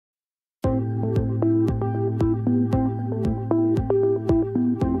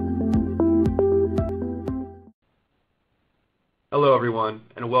Hello everyone,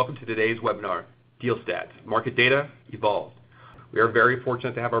 and welcome to today's webinar, DealStats, Market Data Evolved. We are very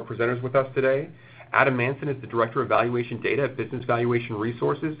fortunate to have our presenters with us today. Adam Manson is the Director of Valuation Data at Business Valuation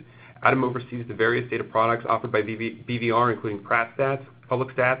Resources. Adam oversees the various data products offered by BVR, including Pratt Stats,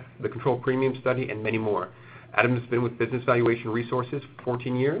 Public Stats, the Control Premium Study, and many more. Adam has been with Business Valuation Resources for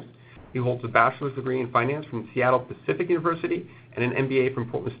 14 years. He holds a bachelor's degree in finance from Seattle Pacific University and an MBA from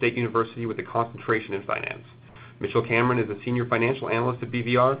Portland State University with a concentration in finance. Mitchell Cameron is a senior financial analyst at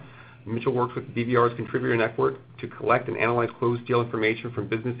BVR. Mitchell works with BVR's contributor network to collect and analyze closed deal information from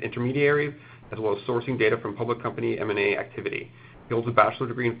business intermediaries, as well as sourcing data from public company M&A activity. He holds a bachelor's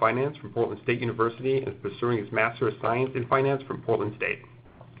degree in finance from Portland State University and is pursuing his Master of Science in Finance from Portland State.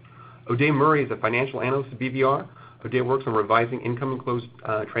 O'Day Murray is a financial analyst at BVR. O'Day works on revising incoming closed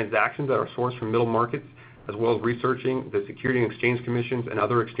transactions that are sourced from middle markets, as well as researching the Security and Exchange Commissions and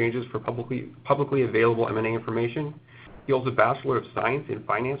other exchanges for publicly available M&A information. He holds a Bachelor of Science in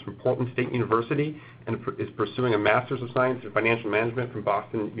Finance from Portland State University and is pursuing a Master's of Science in Financial Management from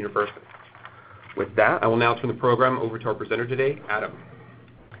Boston University. With that, I will now turn the program over to our presenter today, Adam.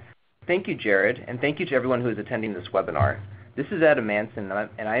 Thank you, Jared, and thank you to everyone who is attending this webinar. This is Adam Manson,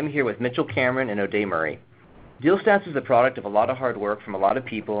 and I am here with Mitchell Cameron and O'Day Murray. DealStats is the product of a lot of hard work from a lot of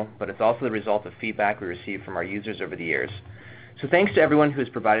people, but it's also the result of feedback we received from our users over the years. So thanks to everyone who has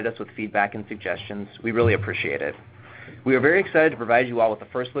provided us with feedback and suggestions. We really appreciate it. We are very excited to provide you all with a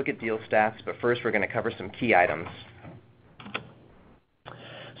first look at DealStats, but first we're going to cover some key items.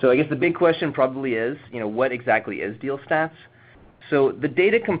 So I guess the big question probably is, what exactly is DealStats? So the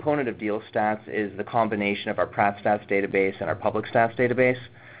data component of DealStats is the combination of our Pratt Stats database and our Public Stats database.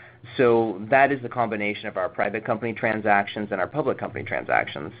 So that is the combination of our private company transactions and our public company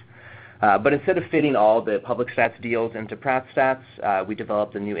transactions. But instead of fitting all the Public Stats deals into Pratt Stats, we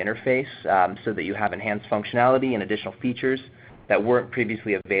developed a new interface so that you have enhanced functionality and additional features that weren't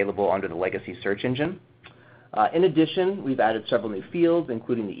previously available under the legacy search engine. In addition, we've added several new fields,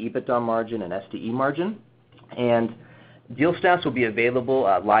 including the EBITDA margin and SDE margin. And DealStats will be available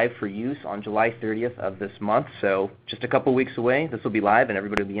live for use on July 30th of this month, so just a couple weeks away. This will be live and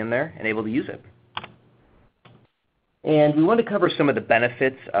everybody will be in there and able to use it. And we want to cover some of the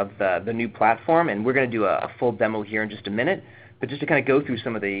benefits of the new platform, and we're going to do a full demo here in just a minute, but just to kind of go through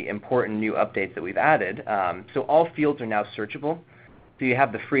some of the important new updates that we've added. So all fields are now searchable, so you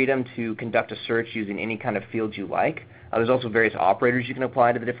have the freedom to conduct a search using any kind of fields you like. There's also various operators you can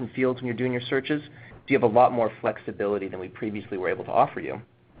apply to the different fields when you're doing your searches. So you have a lot more flexibility than we previously were able to offer you.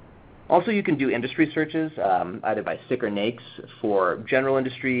 Also, you can do industry searches, either by SIC or NAICS for general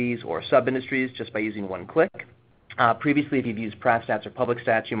industries or sub-industries just by using one click. Previously, if you've used Pratt Stats or Public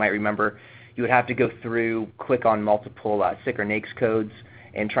Stats, you might remember you would have to go through, click on multiple SIC or NAICS codes,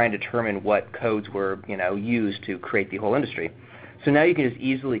 and try and determine what codes were used to create the whole industry. So now you can just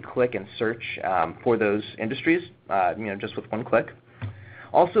easily click and search for those industries, just with one click.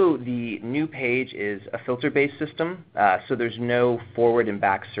 Also, the new page is a filter-based system, so there's no forward and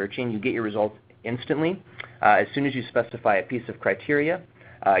back searching. You get your results instantly. As soon as you specify a piece of criteria,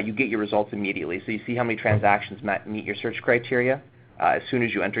 you get your results immediately. So you see how many transactions meet your search criteria as soon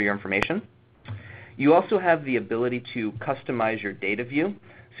as you enter your information. You also have the ability to customize your data view.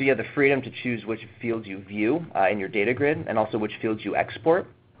 So you have the freedom to choose which fields you view in your data grid and also which fields you export.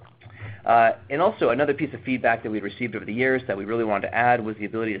 And also another piece of feedback that we received over the years that we really wanted to add was the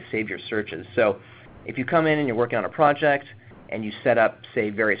ability to save your searches. So if you come in and you're working on a project and you set up,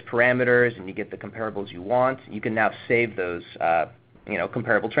 say, various parameters and you get the comparables you want, you can now save those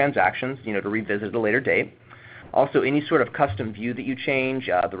comparable transactions to revisit at a later date. Also, any sort of custom view that you change,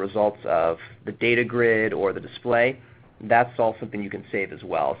 the results of the data grid or the display, that's all something you can save as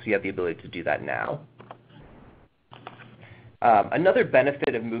well. So you have the ability to do that now. Another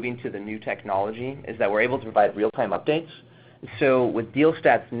benefit of moving to the new technology is that we're able to provide real-time updates. So with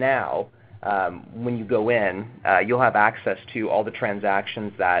DealStats now, when you go in, you'll have access to all the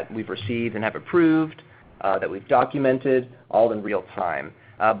transactions that we've received and have approved, that we've documented, all in real time.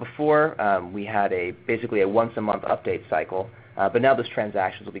 Before, we had basically a once-a-month update cycle, but now those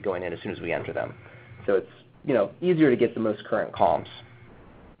transactions will be going in as soon as we enter them. So it's easier to get the most current columns.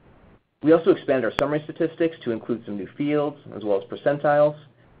 We also expanded our summary statistics to include some new fields as well as percentiles.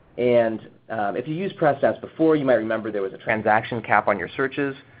 And if you used Pratt Stats before, you might remember there was a transaction cap on your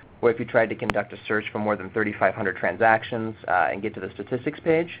searches, where if you tried to conduct a search for more than 3,500 transactions and get to the statistics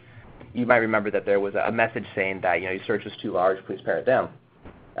page, you might remember that there was a message saying that your search was too large, please pare it down.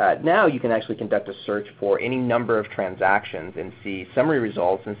 Now you can actually conduct a search for any number of transactions and see summary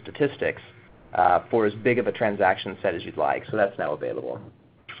results and statistics for as big of a transaction set as you'd like. So that's now available.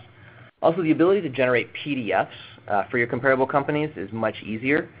 Also, the ability to generate PDFs for your comparable companies is much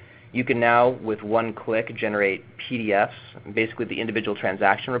easier. You can now, with one click, generate PDFs, basically the individual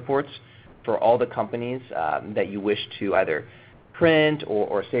transaction reports for all the companies that you wish to either print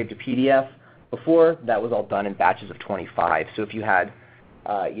or save to PDF. Before, that was all done in batches of 25. So if you had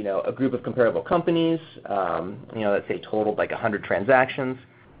a group of comparable companies, let's say totaled like 100 transactions,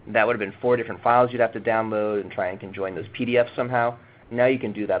 that would have been 4 different files you'd have to download and try and conjoin those PDFs somehow. Now you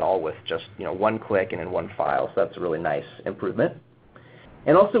can do that all with just one click and in one file, so that's a really nice improvement.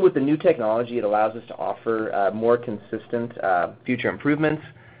 And also with the new technology, it allows us to offer more consistent future improvements.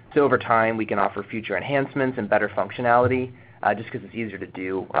 So over time, we can offer future enhancements and better functionality just because it's easier to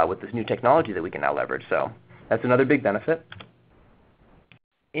do with this new technology that we can now leverage. So that's another big benefit.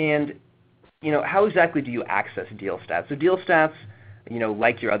 And how exactly do you access DealStats? So DealStats,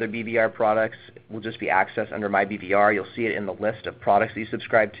 like your other BVR products, will just be accessed under My BVR. You'll see it in the list of products that you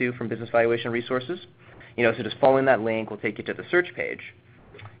subscribe to from Business Valuation Resources. So just following that link will take you to the search page.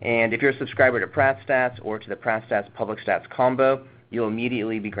 And if you're a subscriber to Pratt Stats or to the Pratt Stats Public Stats combo, you'll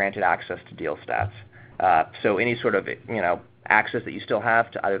immediately be granted access to DealStats. So any sort of access that you still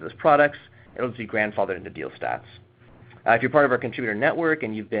have to either of those products, it'll just be grandfathered into DealStats. If you're part of our contributor network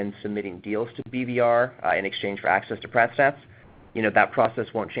and you've been submitting deals to BVR in exchange for access to Pratt Stats, that process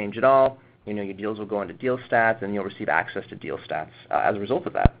won't change at all. Your deals will go into DealStats and you'll receive access to DealStats as a result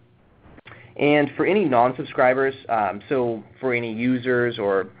of that. And for any non-subscribers, so for any users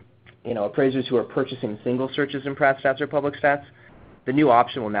or appraisers who are purchasing single searches in Pratt Stats or Public Stats, the new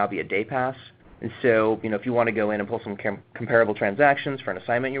option will now be a day pass. And so if you want to go in and pull some comparable transactions for an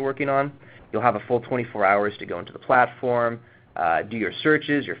assignment you're working on, you'll have a full 24 hours to go into the platform, do your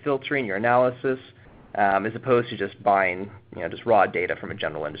searches, your filtering, your analysis, as opposed to just buying just raw data from a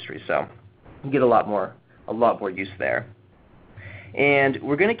general industry. So you get a lot more use there. And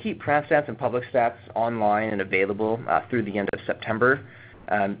we're going to keep Pratt Stats and Public Stats online and available through the end of September.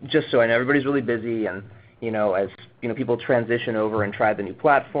 Just so I know everybody's really busy, and as people transition over and try the new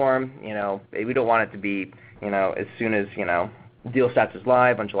platform, we don't want it to be as soon as DealStats is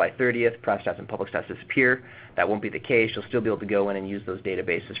live on July 30th, Pratt Stats and Public Stats disappear. That won't be the case. You'll still be able to go in and use those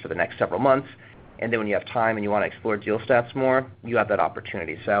databases for the next several months. And then when you have time and you want to explore DealStats more, you have that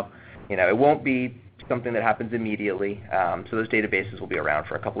opportunity. So, it won't be something that happens immediately. So those databases will be around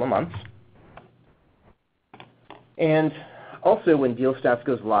for a couple of months. And also, when DealStats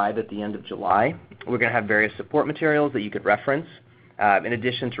goes live at the end of July, we're going to have various support materials that you could reference. In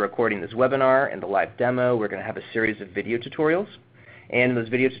addition to recording this webinar and the live demo, we're going to have a series of video tutorials. And in those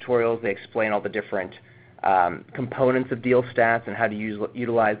video tutorials, they explain all the different components of DealStats and how to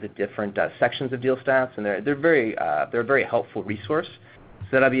utilize the different sections of DealStats. And they're a very helpful resource.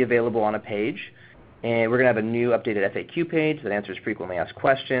 So that'll be available on a page. And we're going to have a new updated FAQ page that answers frequently asked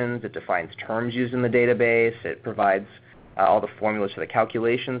questions. It defines terms used in the database. It provides all the formulas for the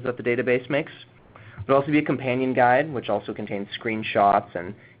calculations that the database makes. There'll also be a companion guide, which also contains screenshots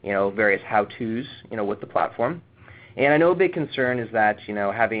and various how-tos with the platform. And I know a big concern is that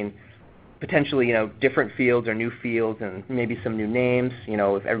having potentially different fields or new fields and maybe some new names.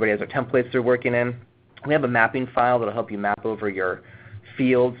 If everybody has their templates they're working in, we have a mapping file that'll help you map over your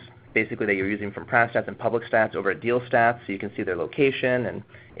fields, basically that you're using from Pratt Stats and Public Stats over at DealStats, so you can see their location and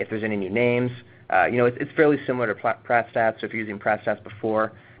if there's any new names. It's fairly similar to Pratt Stats, so if you're using Pratt Stats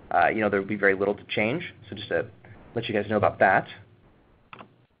before, there would be very little to change. So just to let you guys know about that.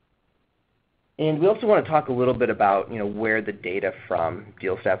 And we also want to talk a little bit about where the data from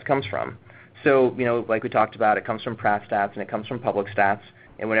DealStats comes from. So like we talked about, it comes from Pratt Stats and it comes from Public Stats.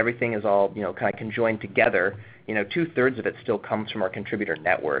 And when everything is all kind of conjoined together, 2/3 of it still comes from our contributor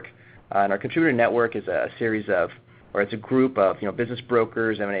network. And our contributor network is a series of, or it's a group of business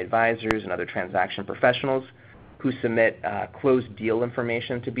brokers, M&A advisors, and other transaction professionals who submit closed deal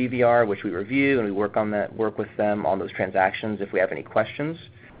information to BVR, which we review and we work with them on those transactions if we have any questions.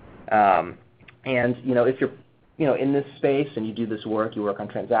 And if you're in this space and you do this work, you work on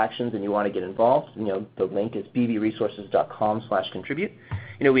transactions and you want to get involved, the link is bvresources.com/contribute.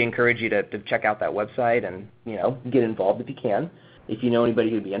 We encourage you to check out that website and get involved if you can. If you know anybody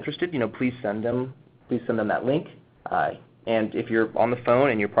who'd be interested, please send them that link. And if you're on the phone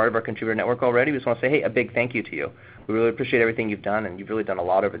and you're part of our contributor network already, we just want to say, hey, a big thank you to you. We really appreciate everything you've done, and you've really done a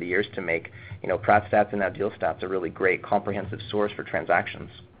lot over the years to make Pratt Stats and now DealStats a really great comprehensive source for transactions.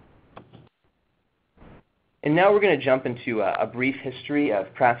 And now we're going to jump into a brief history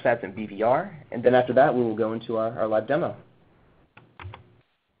of Pratt Stats and BVR, and then after that we will go into our live demo.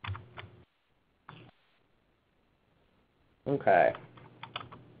 Okay.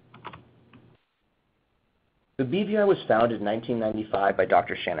 So BVR was founded in 1995 by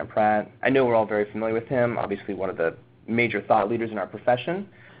Dr. Shannon Pratt. I know we're all very familiar with him, obviously one of the major thought leaders in our profession.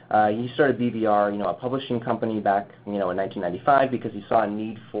 He started BVR, a publishing company back, in 1995 because he saw a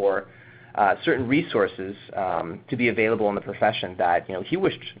need for certain resources to be available in the profession that, he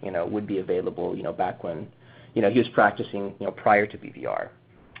wished, would be available, back when, he was practicing, prior to BVR.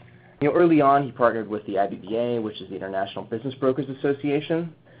 Early on, he partnered with the IBBA, which is the International Business Brokers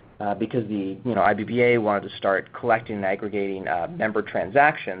Association, because the, IBBA wanted to start collecting and aggregating member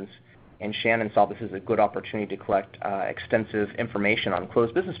transactions, and Shannon saw this as a good opportunity to collect extensive information on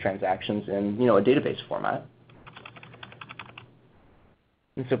closed business transactions in, a database format.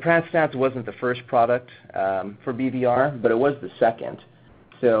 And so Pratt Stats wasn't the first product for BVR, but it was the second.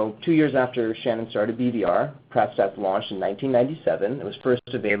 So 2 years after Shannon started BVR, Pratt Stats launched in 1997. It was first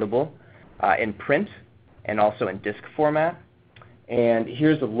available in print and also in disk format. And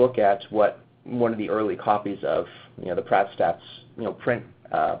here's a look at what one of the early copies of the Pratt Stats print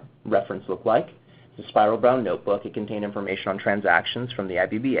reference looked like. It's a spiral bound notebook. It contained information on transactions from the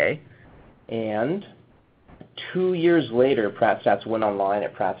IBBA. And 2 years later, Pratt Stats went online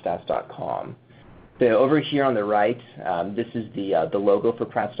at prattstats.com. So over here on the right, this is the logo for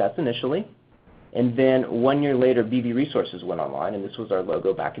Pratt Stats initially. And then 1 year later, BV Resources went online, and this was our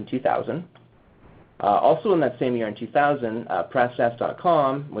logo back in 2000. Also in that same year in 2000,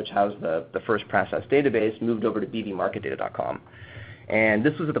 prattstats.com, which housed the first Pratt Stats database, moved over to bvmarketdata.com. And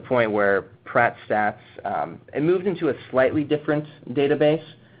this was at the point where Pratt Stats, it moved into a slightly different database,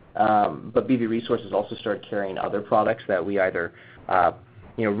 but BV Resources also started carrying other products that we either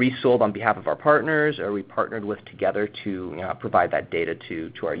resold on behalf of our partners, or we partnered with together to provide that data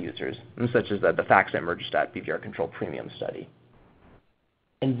to our users, such as the FactSet Mergestat BVR Control Premium study.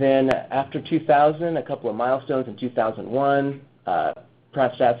 And then after 2000, a couple of milestones in 2001,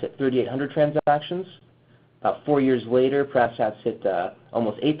 Pratt Stats hit 3,800 transactions. About 4 years later, Pratt Stats hit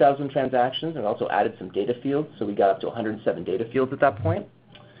almost 8,000 transactions and also added some data fields, so we got up to 107 data fields at that point.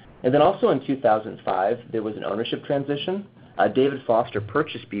 And then also in 2005, there was an ownership transition. David Foster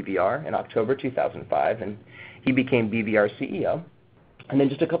purchased BVR in October 2005, and he became BVR CEO. And then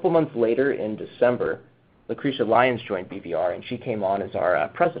just a couple months later, in December, Lucretia Lyons joined BVR, and she came on as our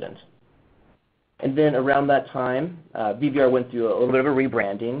president. And then around that time, BVR went through a little bit of a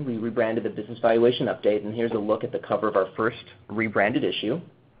rebranding. We rebranded the Business Valuation Update, and here's a look at the cover of our first rebranded issue.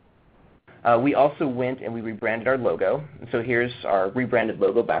 We also went and we rebranded our logo. And so here's our rebranded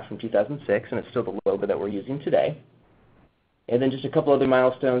logo back from 2006, and it's still the logo that we're using today. And then just a couple other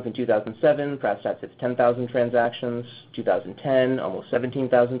milestones. In 2007, Pratt Stats hits 10,000 transactions. 2010, almost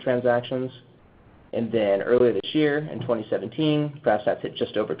 17,000 transactions. And then earlier this year, in 2017, Pratt Stats hit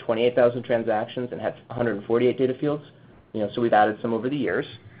just over 28,000 transactions and had 148 data fields. So we've added some over the years.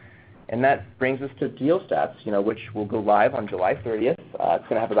 And that brings us to DealStats, which will go live on July 30th. It's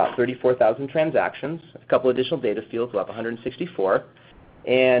going to have about 34,000 transactions, a couple additional data fields. We'll have 164.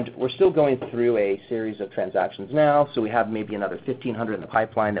 And we're still going through a series of transactions now, so we have maybe another 1,500 in the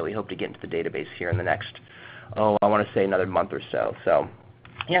pipeline that we hope to get into the database here in the next, I want to say another month or so. So,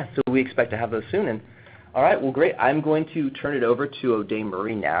 yeah, so we expect to have those soon. And all right, well, great. I'm going to turn it over to O'Day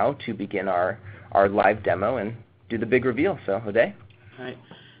Murray now to begin our live demo and do the big reveal. So, O'Day. All right.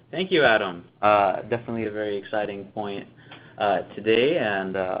 Thank you, Adam. Definitely a very exciting point today,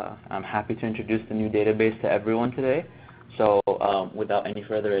 and I'm happy to introduce the new database to everyone today. So without any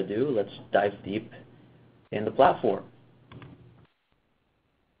further ado, let's dive deep in the platform.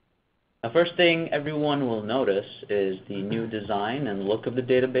 The first thing everyone will notice is the new design and look of the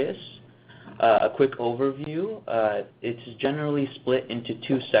database. A quick overview, it's generally split into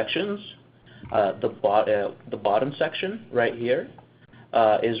two sections. The bottom section right here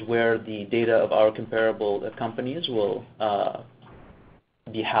is where the data of our comparable companies will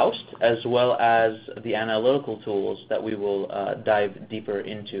be housed, as well as the analytical tools that we will dive deeper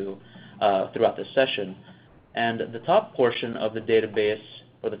into throughout this session. And the top portion of the database,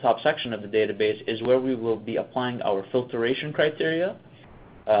 or the top section of the database, is where we will be applying our filtration criteria,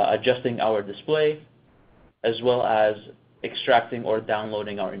 adjusting our display, as well as extracting or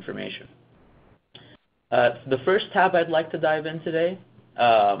downloading our information. The first tab I'd like to dive in today,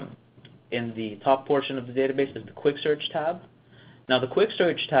 in the top portion of the database, is the Quick Search tab. Now, the Quick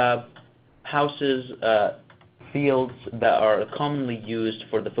Search tab houses fields that are commonly used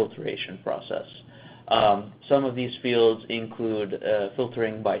for the filtration process. Some of these fields include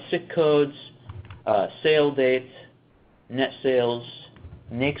filtering by SIC codes, sale date, net sales,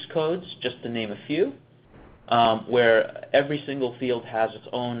 NAICS codes, just to name a few, where every single field has its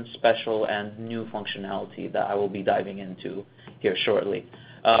own special and new functionality that I will be diving into here shortly.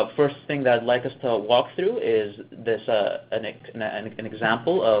 First thing that I'd like us to walk through is this an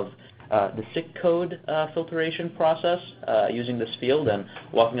example of the SIC code filtration process using this field, and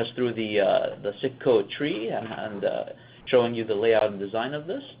walking us through the SIC code tree and showing you the layout and design of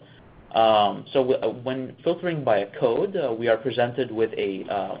this. When filtering by a code, we are presented with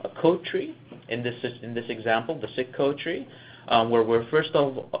a code tree in this example, the SIC code tree, where we're first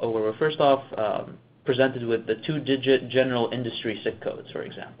off presented with the 2-digit general industry SIC codes, for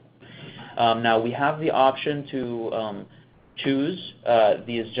example. Now we have the option to choose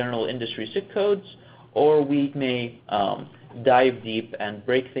these general industry SIC codes, or we may dive deep and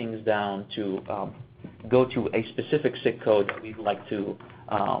break things down to go to a specific SIC code that we'd like to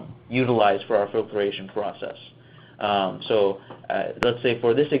utilize for our filtration process. Let's say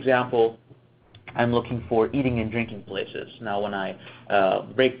for this example, I'm looking for eating and drinking places. Now when I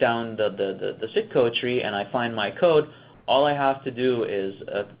break down the SIC code tree and I find my code, all I have to do is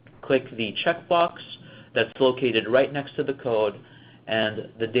click the checkbox that's located right next to the code, and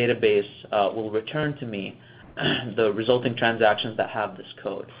the database will return to me the resulting transactions that have this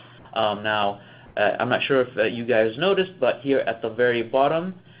code. Now, I'm not sure if you guys noticed, but here at the very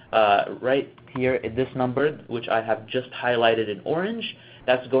bottom, right here, this number, which I have just highlighted in orange,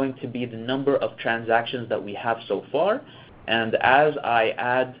 that's going to be the number of transactions that we have so far. And as I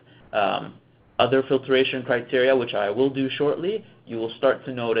add other filtration criteria, which I will do shortly, you will start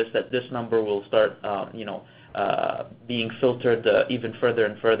to notice that this number will start being filtered even further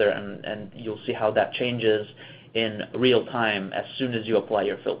and further, and you'll see how that changes in real time as soon as you apply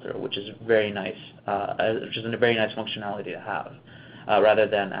your filter, which is very nice, which is a very nice functionality to have, rather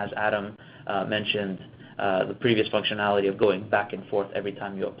than, as Adam mentioned, the previous functionality of going back and forth every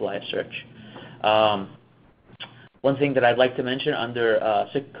time you apply a search. One thing that I'd like to mention under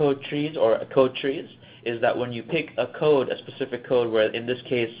SIC code trees or code trees is that when you pick a code, a specific code, where in this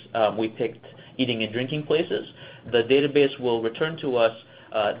case we picked eating and drinking places, the database will return to us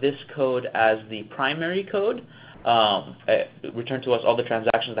this code as the primary code, return to us all the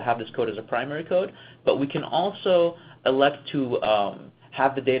transactions that have this code as a primary code, but we can also elect to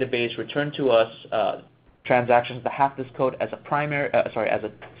have the database return to us transactions that have this code as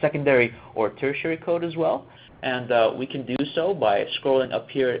a secondary or tertiary code as well. And we can do so by scrolling up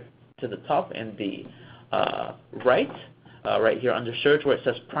here to the top in the right here under search, where it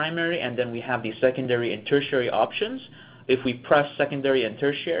says primary, and then we have the secondary and tertiary options. If we press secondary and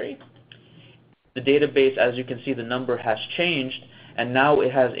tertiary, the database, as you can see, the number has changed, and now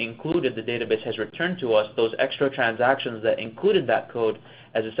it has included, the database has returned to us those extra transactions that included that code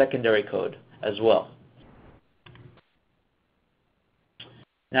as a secondary code as well.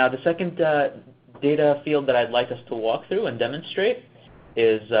 Now the second data field that I'd like us to walk through and demonstrate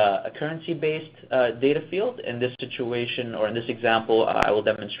is a currency-based data field. In this situation, or in this example, I will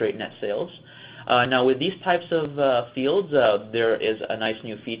demonstrate net sales. Now with these types of fields, there is a nice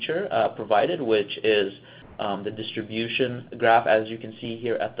new feature provided, which is the distribution graph, as you can see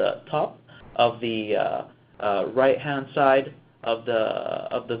here at the top of the right-hand side of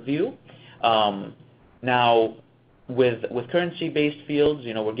the view. Now, with currency-based fields,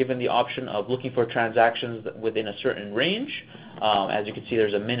 we're given the option of looking for transactions within a certain range. As you can see,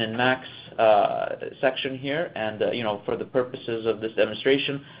 there's a min and max section here, and for the purposes of this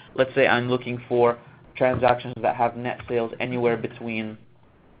demonstration, let's say I'm looking for transactions that have net sales anywhere between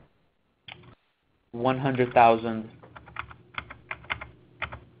 $100,000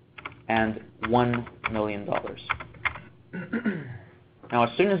 and $1 million. Now,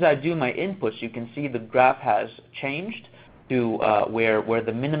 as soon as I do my inputs, you can see the graph has changed to where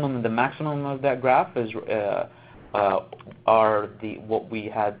the minimum and the maximum of that graph is are what we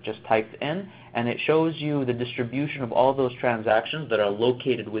had just typed in, and it shows you the distribution of all those transactions that are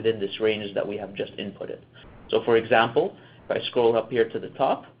located within this range that we have just inputted. So, for example, if I scroll up here to the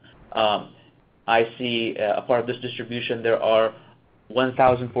top, I see a part of this distribution. There are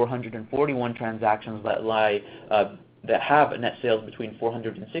 1,441 transactions that lie that have net sales between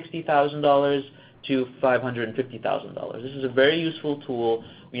 $460,000 to $550,000. This is a very useful tool,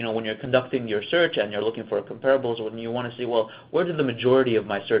 when you're conducting your search and you're looking for comparables, when you want to see, well, where do the majority of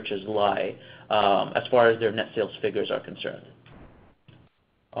my searches lie as far as their net sales figures are concerned.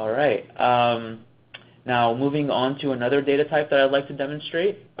 All right. Now, moving on to another data type that I'd like to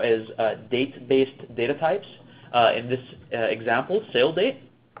demonstrate is date-based data types. In this example, sale date.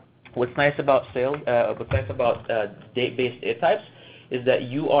 What's nice about date-based data types is that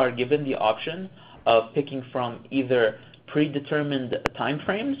you are given the option of picking from either predetermined time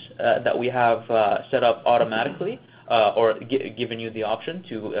frames that we have set up automatically, or given you the option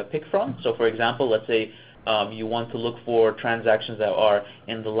to pick from. So, for example, let's say You want to look for transactions that are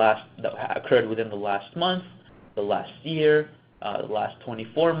that occurred within the last month, the last year, the last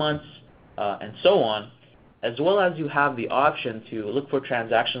 24 months, and so on, as well as you have the option to look for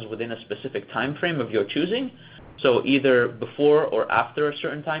transactions within a specific time frame of your choosing, so either before or after a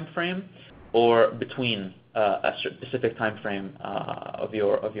certain time frame, or between a specific time frame of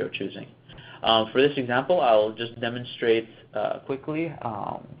your choosing. For this example, I'll just demonstrate quickly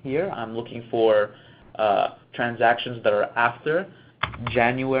here. I'm looking for transactions that are after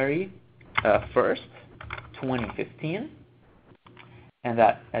January 1st, 2015. And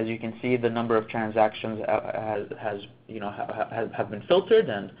that, as you can see, the number of transactions have been filtered,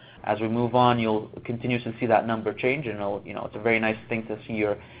 and as we move on, you'll continue to see that number change, and it's a very nice thing to see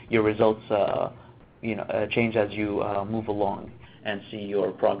your results change as you move along and see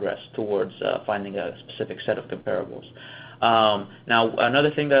your progress towards finding a specific set of comparables. Now,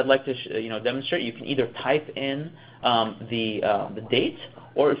 another thing that I'd like to demonstrate, you can either type in the date,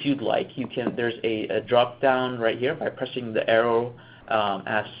 or if you'd like, you can. There's a drop down right here by pressing the arrow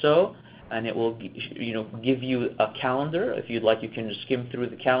as so, and it will give you a calendar. If you'd like, you can just skim through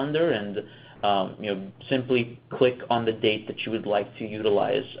the calendar and simply click on the date that you would like to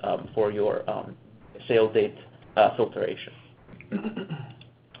utilize for your sale date filtration.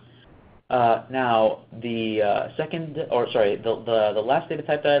 Now, the last data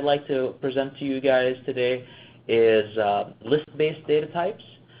type that I'd like to present to you guys today is list-based data types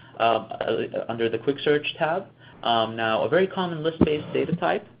under the Quick Search tab. Now, a very common list-based data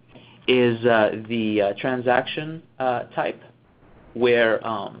type is the transaction type, where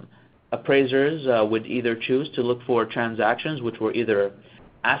appraisers would either choose to look for transactions which were either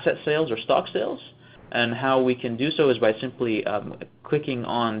asset sales or stock sales. And how we can do so is by simply clicking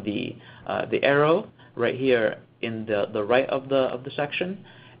on the arrow right here in the right of the section,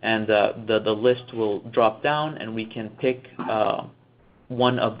 and the list will drop down, and we can pick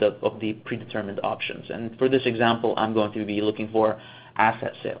one of the predetermined options. And for this example, I'm going to be looking for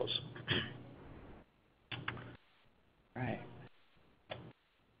asset sales. All right.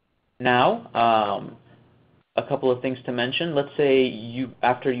 Now, a couple of things to mention. Let's say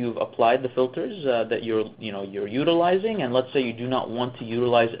after you've applied the filters that you're utilizing, and let's say you do not want to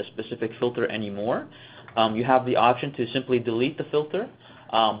utilize a specific filter anymore, you have the option to simply delete the filter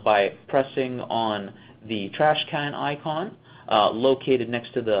by pressing on the trash can icon located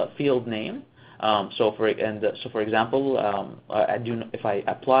next to the field name. So for example, if I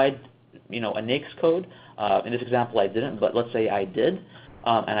applied a NAICS code, in this example I didn't, but let's say I did,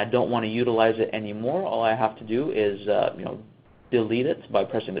 and I don't want to utilize it anymore, all I have to do is delete it by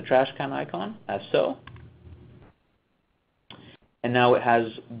pressing the trash can icon, as so. And now it has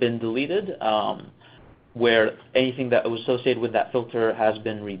been deleted, where anything that was associated with that filter has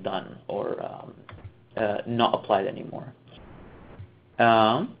been redone or not applied anymore.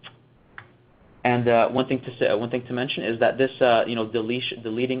 And one thing to mention is that this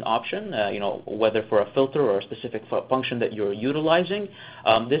deleting option, whether for a filter or a specific function that you're utilizing,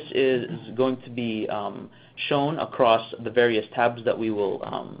 this is going to be shown across the various tabs that we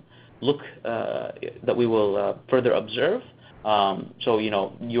will further observe. So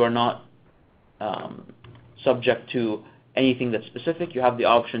you are not subject to anything that's specific. You have the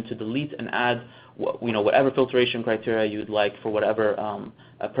option to delete and add whatever filtration criteria you'd like for whatever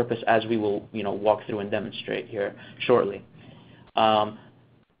purpose, as we will walk through and demonstrate here shortly.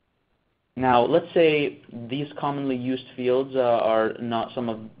 Now, let's say these commonly used fields are not some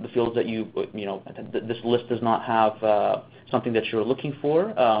of the fields that this list does not have something that you're looking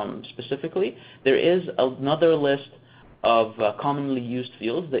for specifically. There is another list of commonly used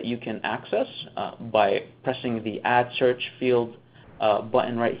fields that you can access by pressing the Add Search Field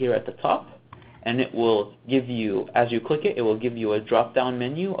button right here at the top. And it will give you, as you click it, it will give you a drop-down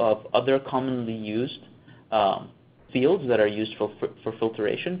menu of other commonly used fields that are used for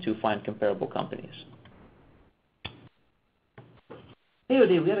filtration to find comparable companies. Hey,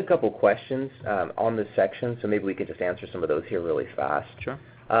 Odie, we had a couple questions on this section, so maybe we could just answer some of those here really fast. Sure.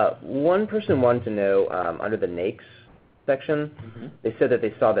 One person wanted to know, under the NAICS section, they said that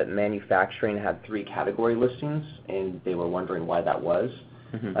they saw that manufacturing had 3 category listings, and they were wondering why that was.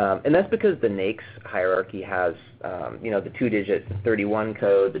 And that's because the NAICS hierarchy has, the 2-digit 31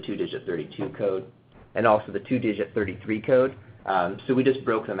 code, the 2-digit 32 code, and also the 2-digit 33 code. So we just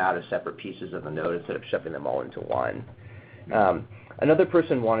broke them out as separate pieces of the node instead of shoving them all into one. Another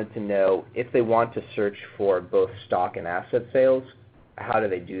person wanted to know if they want to search for both stock and asset sales, how do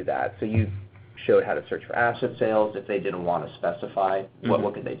they do that? So you showed how to search for asset sales. If they didn't want to specify,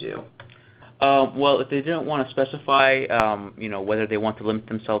 what could they do? Well, if they didn't want to specify, whether they want to limit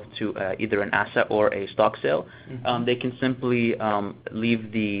themselves to either an asset or a stock sale, they can simply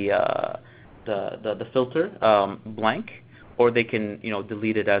leave the filter blank, or they can,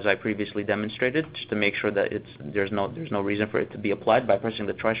 delete it as I previously demonstrated, just to make sure that there's no reason for it to be applied by pressing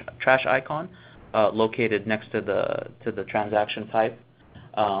the trash icon located next to the transaction type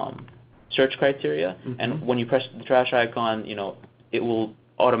search criteria. And when you press the trash icon, it will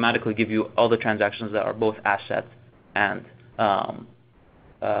automatically give you all the transactions that are both asset and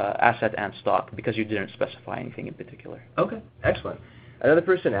stock, because you didn't specify anything in particular. Okay, excellent. Another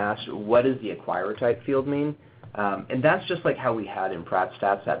person asked, what does the acquirer type field mean? And that's just like how we had in Pratt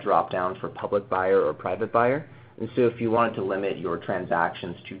stats, that drop down for public buyer or private buyer. And so if you wanted to limit your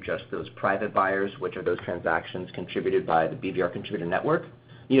transactions to just those private buyers, which are those transactions contributed by the BVR contributor network,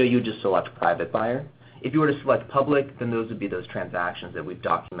 you just select private buyer. If you were to select public, then those would be those transactions that we've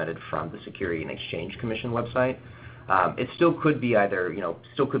documented from the Security and Exchange Commission website. It still could be either,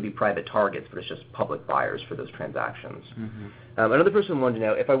 still could be private targets, but it's just public buyers for those transactions. Another person wanted to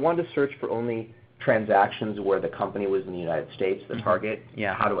know, if I wanted to search for only transactions where the company was in the United States, the target,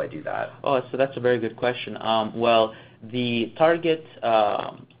 how do I do that? Oh, so that's a very good question. Well, the target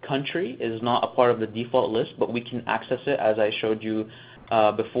country is not a part of the default list, but we can access it, as I showed you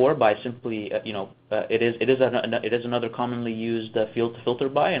before, by simply, it is another commonly used field to filter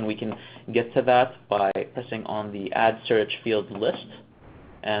by, and we can get to that by pressing on the Add Search Field list,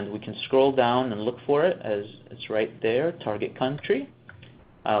 and we can scroll down and look for it, as it's right there, target country.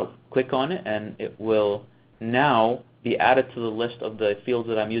 I'll click on it, and it will now be added to the list of the fields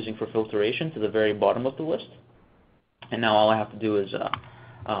that I'm using for filtration to the very bottom of the list. And now all I have to do is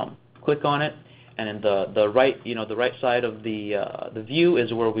click on it, and in the right side of the view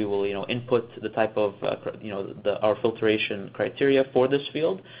is where we will input the type of our filtration criteria for this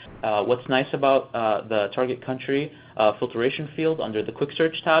field. What's nice about the target country filtration field under the quick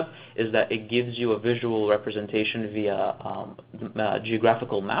search tab is that it gives you a visual representation via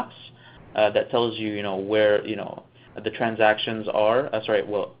geographical maps that tells you where the transactions are.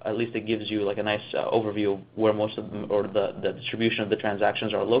 At least it gives you like a nice overview of where most of them, or the distribution of the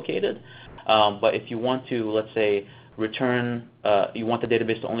transactions are located. But if you want to, let's say, return, you want the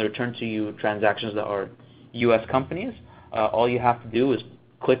database to only return to you transactions that are U.S. companies, all you have to do is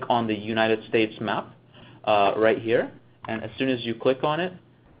click on the United States map right here, and as soon as you click on it,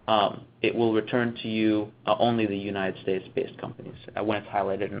 it will return to you only the United States-based companies when it's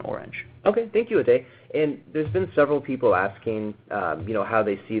highlighted in orange. Okay, thank you, Ade. And there's been several people asking, how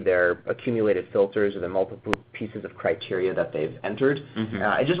they see their accumulated filters or the multiple pieces of criteria that they've entered.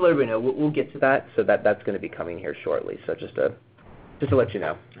 I just let everybody know we'll get to that, so that's going to be coming here shortly. So just to let you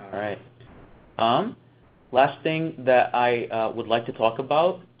know. All right. Last thing that I would like to talk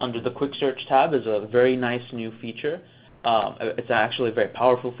about under the Quick Search tab is a very nice new feature. It's actually a very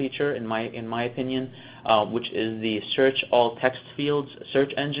powerful feature in my opinion, which is the Search All Text Fields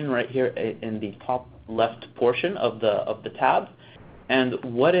search engine right here in the top left portion of the tab. And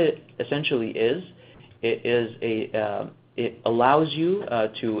what it essentially is, it allows you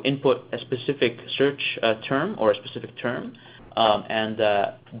to input a specific search term or a specific term. And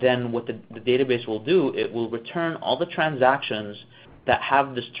then what the database will do, it will return all the transactions that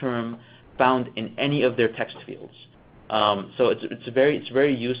have this term found in any of their text fields. So it's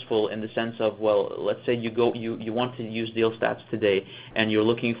very useful in the sense of, well, let's say you want to use DealStats today, and you're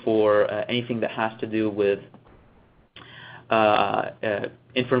looking for anything that has to do with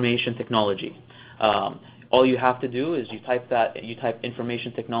information technology. All you have to do is you type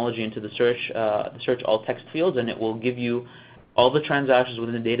information technology into the search all text fields, and it will give you all the transactions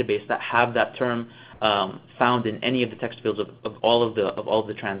within the database that have that term found in any of the text fields of all of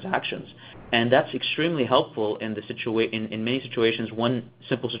the transactions. And that's extremely helpful in in many situations. One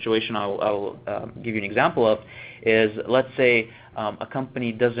simple situation I'll give you an example of is, let's say a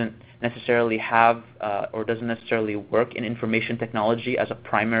company doesn't necessarily have or doesn't necessarily work in information technology as a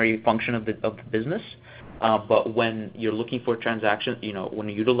primary function of the business. But when you're looking for transactions, when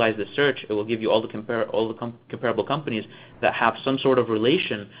you utilize the search, it will give you all the comparable companies that have some sort of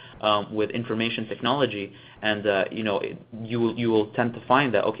relation with information technology, and you will tend to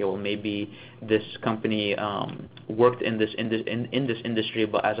find that, okay, well, maybe this company worked in this industry,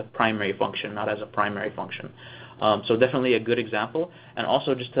 but as a primary function, not as a primary function. So definitely a good example, and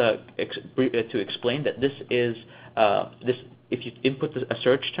also just to explain that this is if you input a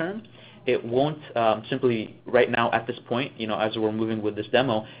search term, it won't simply right now at this point, as we're moving with this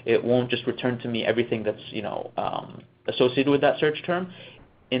demo, it won't just return to me everything that's associated with that search term.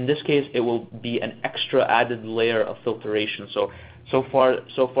 In this case, it will be an extra added layer of filtration. So So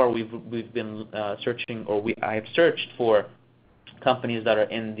far we've been searching, or I have searched for companies that are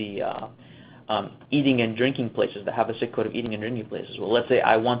in the eating and drinking places, that have a SIC code of eating and drinking places. Well, let's say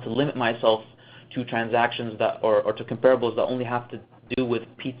I want to limit myself to transactions that, or to comparables that only have to do with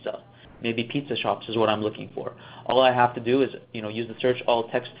pizza. Maybe pizza shops is what I'm looking for. All I have to do is, use the search all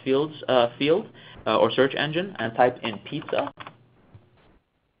text field or search engine and type in pizza.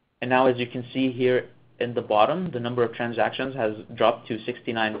 And now, as you can see here in the bottom, the number of transactions has dropped to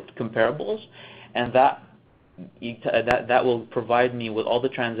 69 comparables, and that will provide me with all the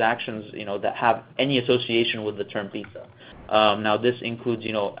transactions that have any association with the term pizza. Now, this includes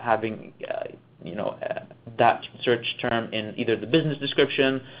having that search term in either the business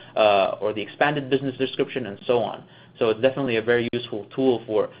description or the expanded business description, and so on. So it's definitely a very useful tool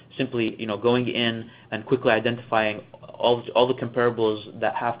for simply going in and quickly identifying all the comparables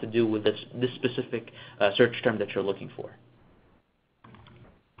that have to do with this specific search term that you're looking for.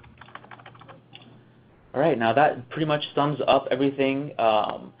 All right, now that pretty much sums up everything,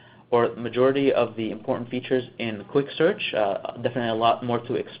 or the majority of the important features in Quick Search. Definitely a lot more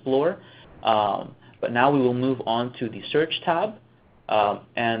to explore. But now we will move on to the Search tab.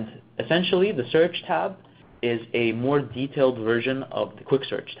 And essentially, the Search tab is a more detailed version of the Quick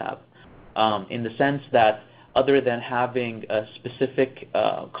Search tab, in the sense that other than having a specific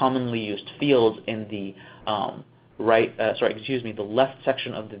commonly used fields in the the left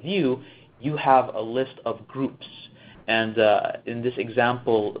section of the view, you have a list of groups. And in this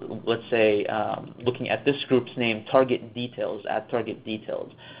example, let's say looking at this group's name, Target Details, at Target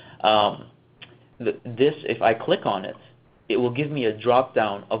Details. If I click on it, it will give me a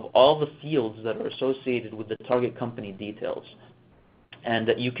drop-down of all the fields that are associated with the target company details. And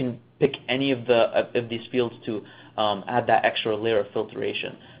you can pick any of these fields to add that extra layer of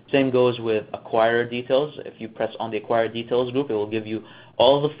filtration. Same goes with acquirer details. If you press on the acquirer details group, it will give you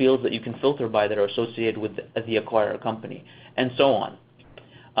all the fields that you can filter by that are associated with the acquirer company, and so on.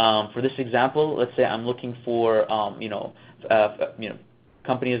 For this example, let's say I'm looking for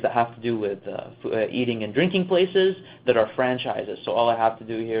companies that have to do with eating and drinking places that are franchises. So all I have to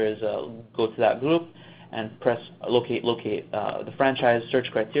do here is go to that group and press locate the franchise search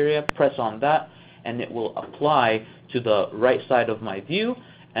criteria, press on that, and it will apply to the right side of my view.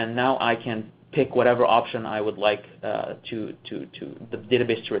 And now I can pick whatever option I would like to the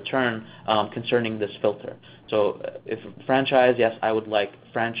database to return concerning this filter. So if franchise, yes, I would like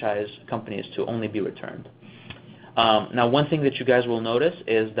franchise companies to only be returned. Now, one thing that you guys will notice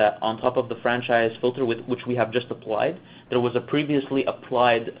is that on top of the franchise filter which we have just applied, there was a previously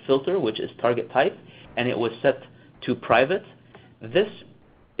applied filter, which is target type, and it was set to private. This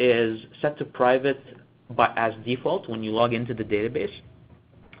is set to private as default when you log into the database.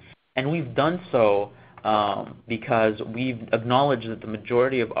 And we've done so because we've acknowledged that the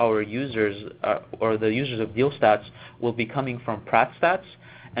majority of our users, or the users of DealStats, will be coming from Pratt stats,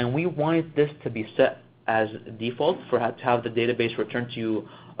 and we wanted this to be set as default to have the database return to you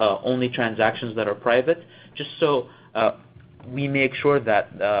only transactions that are private, just so we make sure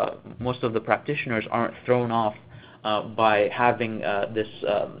that most of the practitioners aren't thrown off by having this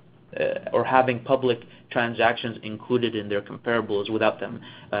or having public transactions included in their comparables without them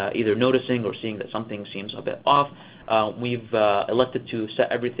either noticing or seeing that something seems a bit off. We've elected to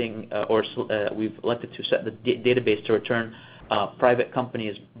set everything, we've elected to set the database to return private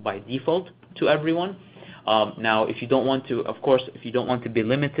companies by default to everyone. Now, if you don't want to, of course, if you don't want to be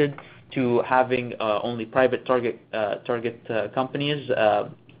limited to having only private target companies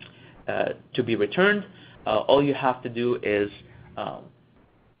to be returned, all you have to do is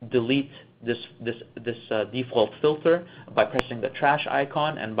delete this default filter by pressing the trash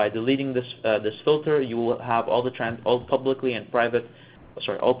icon, and by deleting this filter, you will have all public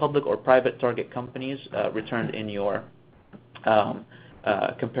or private target companies returned in your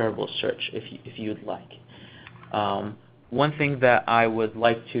comparable search, if you'd like. One thing that I would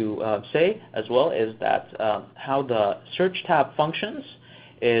like to say as well is that how the search tab functions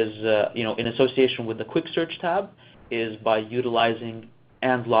is, in association with the quick search tab, is by utilizing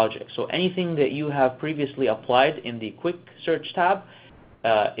AND logic. So anything that you have previously applied in the quick search tab,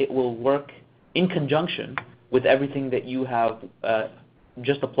 it will work in conjunction with everything that you have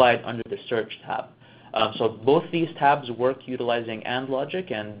just applied under the search tab. So both these tabs work utilizing AND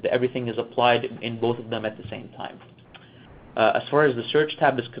logic, and everything is applied in both of them at the same time. As far as the search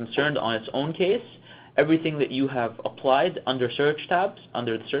tab is concerned on its own case, everything that you have applied under the search tab,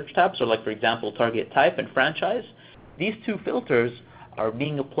 so like for example target type and franchise, these two filters are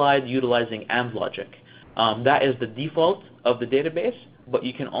being applied utilizing AND logic. That is the default of the database, but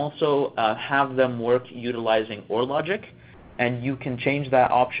you can also have them work utilizing OR logic. and you can change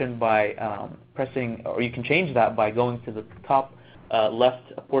that option by pressing, or you can change that by going to the top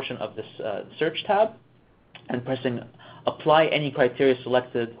left portion of this search tab and pressing apply any criteria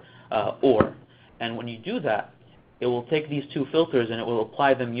selected or. And when you do that, it will take these two filters and it will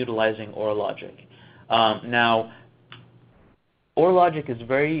apply them utilizing OR logic. Now, OR logic is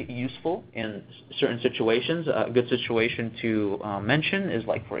very useful in certain situations. A good situation to mention is,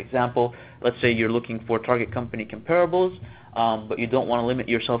 like, for example, let's say you're looking for target company comparables, but you don't want to limit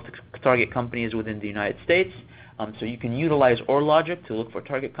yourself to target companies within the United States. So you can utilize OR logic to look for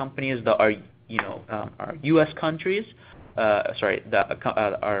target companies that are, are U.S. countries, that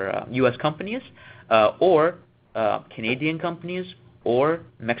are U.S. companies, or Canadian companies, or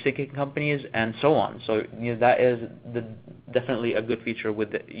Mexican companies, and so on. So that is definitely a good feature with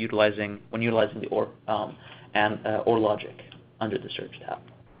utilizing the OR and OR logic under the search tab.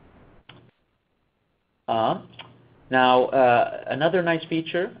 Now, another nice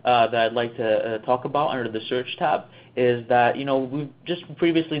feature that I'd like to talk about under the search tab is that we've just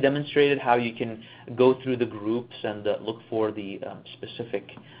previously demonstrated how you can go through the groups and look for the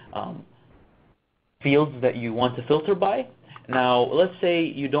specific fields that you want to filter by. Now, let's say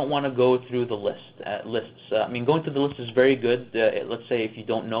you don't want to go through the lists. Going through the list is very good. Let's say if you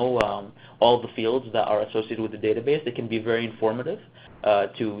don't know all the fields that are associated with the database, it can be very informative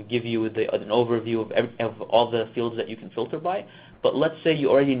to give you an overview of all the fields that you can filter by. But let's say you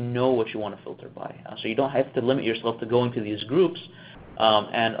already know what you want to filter by. So you don't have to limit yourself to going to these groups,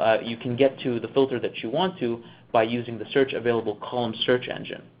 and you can get to the filter that you want to by using the search available column search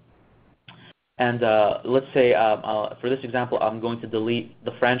engine. And let's say for this example, I'm going to delete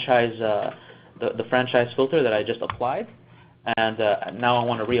the franchise filter that I just applied, and now I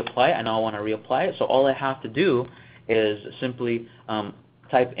want to reapply it. So all I have to do is simply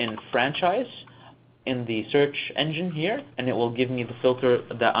type in franchise in the search engine here, and it will give me the filter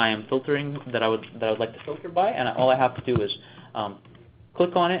that I am filtering, that I would like to filter by, and all I have to do is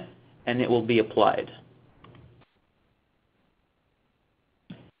click on it, and it will be applied.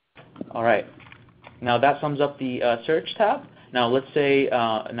 All right. Now that sums up the search tab. Now let's say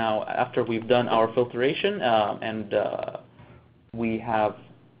now after we've done our filtration and we have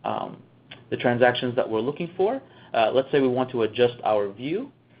the transactions that we're looking for, let's say we want to adjust our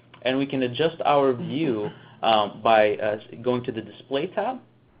view, and we can adjust our view by going to the display tab.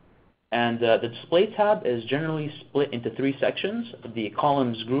 And the display tab is generally split into three sections: the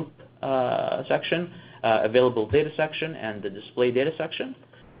columns group section, available data section, and the display data section.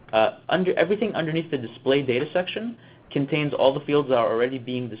 Everything underneath the display data section contains all the fields that are already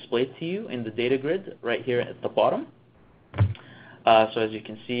being displayed to you in the data grid right here at the bottom. So as you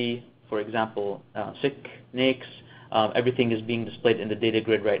can see, for example, sick, NAICS, everything is being displayed in the data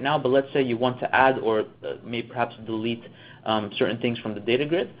grid right now. But let's say you want to add or maybe perhaps delete certain things from the data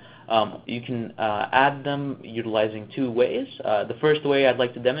grid. You can add them utilizing two ways. The first way I'd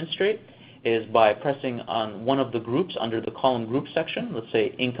like to demonstrate is by pressing on one of the groups under the column group section, let's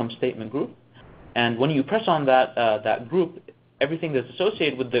say income statement group. And when you press on that group, everything that's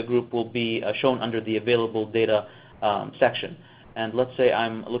associated with the group will be shown under the available data section. And let's say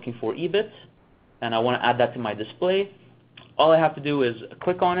I'm looking for EBIT, and I want to add that to my display. All I have to do is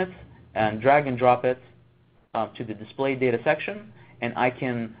click on it and drag and drop it to the display data section, and I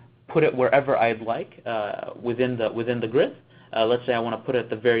can put it wherever I'd like within the grid. Let's say I want to put it at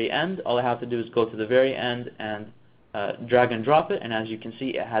the very end. All I have to do is go to the very end and drag and drop it, and as you can see,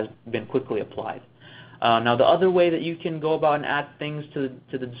 it has been quickly applied. Now, the other way that you can go about and add things to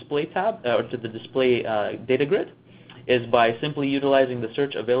the display tab or to the display data grid is by simply utilizing the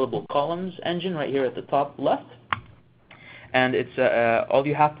search available columns engine right here at the top left. And it's all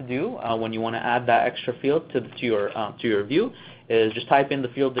you have to do when you want to add that extra field to your view is just type in the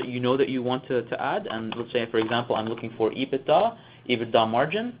field that you know that you want to add. And let's say, for example, I'm looking for EBITDA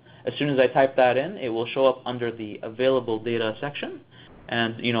margin. As soon as I type that in, it will show up under the available data section.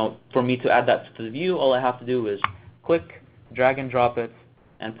 And for me to add that to the view, all I have to do is click, drag and drop it,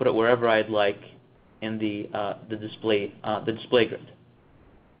 and put it wherever I'd like in the display grid.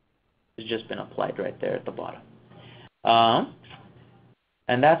 It's just been applied right there at the bottom.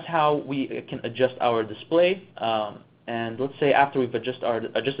 And that's how we can adjust our display. And let's say after we've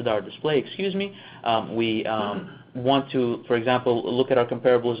adjusted our display, we want to, for example, look at our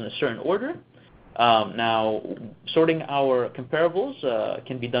comparables in a certain order. Now, sorting our comparables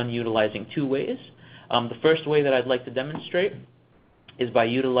can be done utilizing two ways. The first way that I'd like to demonstrate is by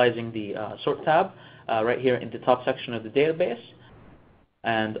utilizing the sort tab right here in the top section of the database.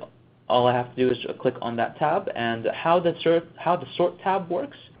 And all I have to do is click on that tab. And how the sort tab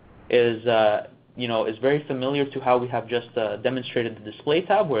works is is very familiar to how we have just demonstrated the display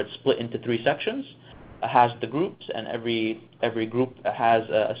tab, where it's split into 3 sections. It has the groups, and every group has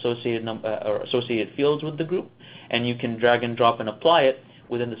associated fields with the group, and you can drag and drop and apply it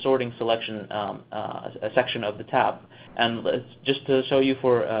within the sorting selection section of the tab. And just to show you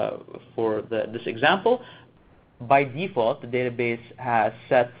for this example, by default, the database has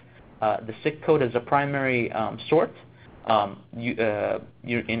set the SIC code as a primary sort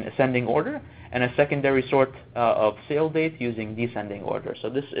in ascending order, and a secondary sort of sale date using descending order. So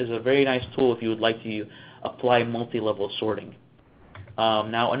this is a very nice tool if you would like to apply multi-level sorting.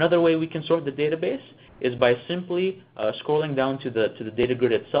 Now, another way we can sort the database is by simply scrolling down to the data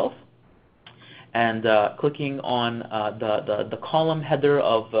grid itself and clicking on the column header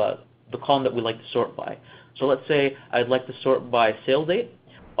of the column that we like to sort by. So let's say I'd like to sort by sale date.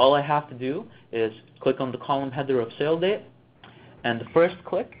 All I have to do is click on the column header of sale date, and the first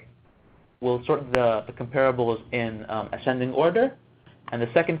click will sort the comparables in ascending order, and the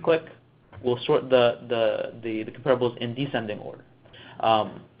second click will sort the comparables in descending order.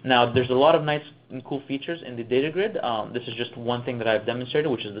 Now, there's a lot of nice and cool features in the data grid. This is just one thing that I've demonstrated,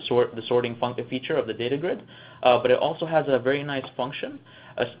 which is the sorting feature of the data grid. But it also has a very nice function,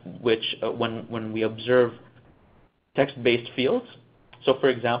 which when we observe text-based fields. So, for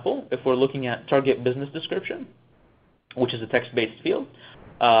example, if we're looking at target business description, which is a text-based field,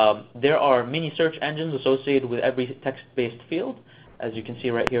 there are mini search engines associated with every text-based field. As you can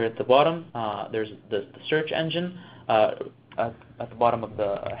see right here at the bottom, there's the search engine at the bottom of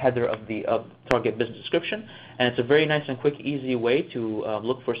the header of target business description, and it's a very nice and quick, easy way to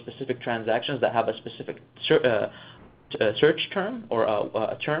look for specific transactions that have a specific search term or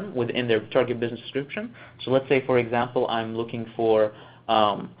a term within their target business description. So let's say, for example, I'm looking for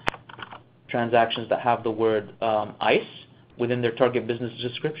transactions that have the word ICE within their target business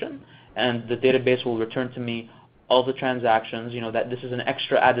description, and the database will return to me all the transactions. That this is an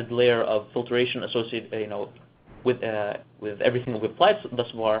extra added layer of filtration associated, with everything that we've applied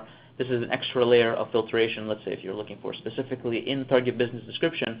thus far. This is an extra layer of filtration. Let's say if you're looking for specifically in target business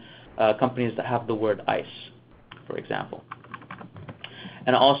description companies that have the word ICE, for example.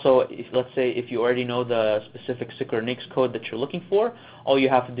 And also, let's say if you already know the specific SIC or NAICS code that you're looking for, all you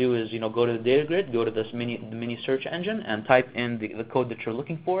have to do is go to the data grid, go to this mini search engine, and type in the code that you're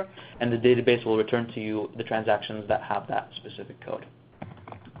looking for, and the database will return to you the transactions that have that specific code.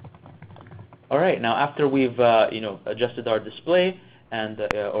 All right, now after we've adjusted our display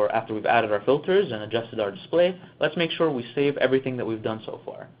or after we've added our filters and adjusted our display, let's make sure we save everything that we've done so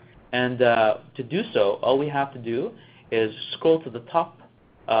far. And to do so, all we have to do is scroll to the top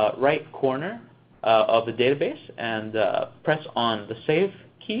right corner of the database and press on the Save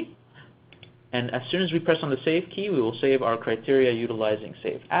key. And as soon as we press on the Save key, we will save our criteria utilizing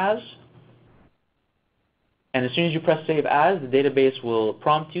Save As. And as soon as you press Save As, the database will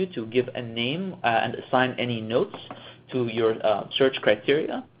prompt you to give a name and assign any notes to your search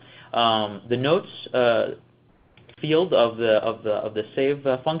criteria. The notes field of the save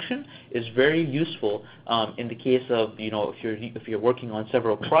function is very useful in the case of if you're working on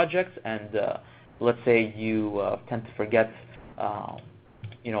several projects and let's say you tend to forget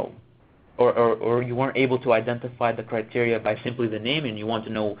or you weren't able to identify the criteria by simply the name, and you want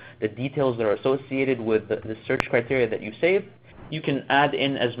to know the details that are associated with the search criteria that you saved. You can add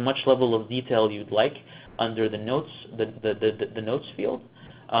in as much level of detail you'd like under the notes the notes field.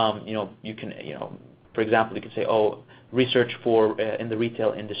 You can for example, you can say, research for in the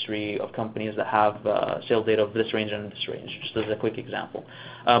retail industry of companies that have sale data of this range and this range, just as a quick example.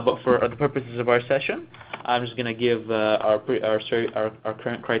 But for the purposes of our session, I'm just going to give our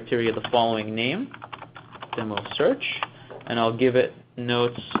current criteria the following name, demo search, and I'll give it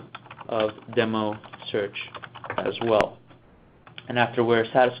notes of demo search as well. And after we're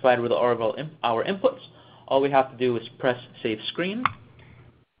satisfied with our inputs, all we have to do is press Save Screen.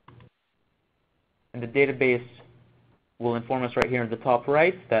 And the database will inform us right here in the top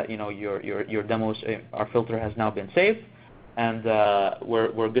right that your demos, our filter has now been saved, and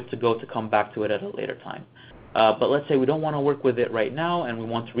we're good to go to come back to it at a later time. But let's say we don't want to work with it right now and we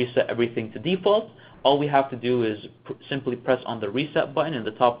want to reset everything to default. All we have to do is simply press on the Reset button in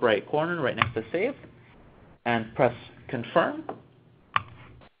the top right corner right next to Save, and press Confirm.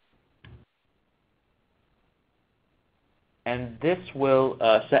 And this will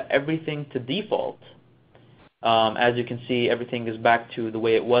set everything to default. As you can see, everything is back to the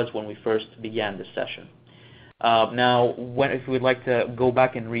way it was when we first began this session. Now, if we'd like to go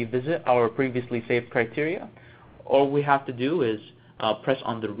back and revisit our previously saved criteria, all we have to do is press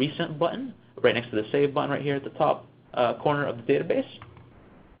on the Reset button right next to the Save button right here at the top corner of the database.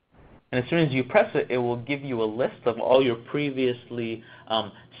 And as soon as you press it, it will give you a list of all your previously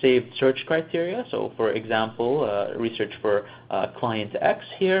saved search criteria. So for example, research for client X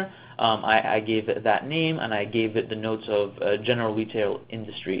here, I gave it that name and I gave it the notes of general retail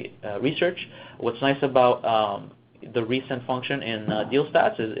industry research. What's nice about the recent function in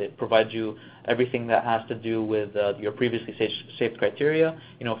DealStats is it provides you everything that has to do with your previously saved criteria,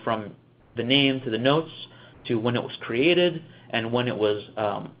 from the name to the notes to when it was created and when it was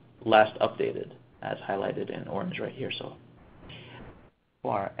last updated, as highlighted in orange right here. So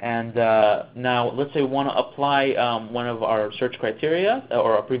far. And now let's say we want to apply one of our search criteria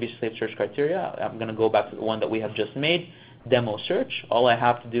or our previously saved search criteria. I'm going to go back to the one that we have just made, demo search. All I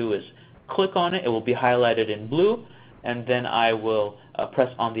have to do is click on it. It will be highlighted in blue, and then I will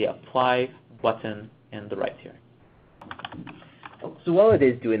press on the apply button in the right here. So while it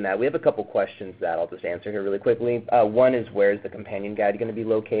is doing that, we have a couple questions that I'll just answer here really quickly. One is, where is the companion guide going to be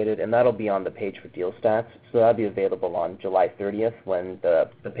located? And that'll be on the page for DealStats. So that'll be available on July 30th when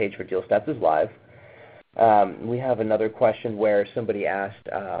the page for DealStats is live. We have another question where somebody asked,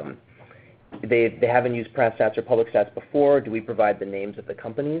 they haven't used Pratt Stats or Public Stats before. Do we provide the names of the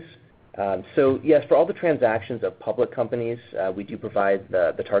companies? So yes, for all the transactions of public companies, we do provide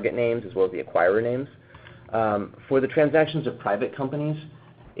the target names as well as the acquirer names. For the transactions of private companies,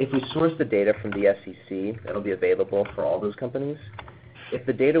 if we source the data from the SEC, that'll be available for all those companies. If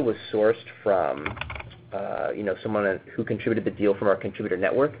the data was sourced from someone who contributed the deal from our contributor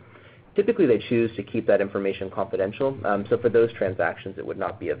network, typically they choose to keep that information confidential. So for those transactions, it would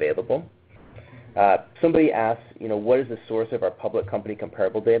not be available. Somebody asked, what is the source of our public company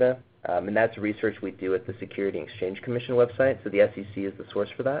comparable data? And that's research we do at the Security and Exchange Commission website. So the SEC is the source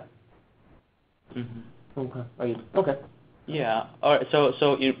for that. Mm-hmm. Okay. Yeah. All right. So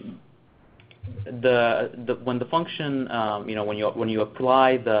when the function, when you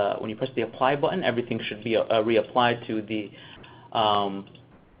press the apply button, everything should be reapplied to the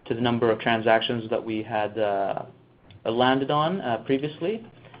number of transactions that we had landed on previously,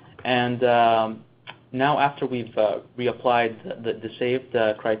 and now after we've reapplied the saved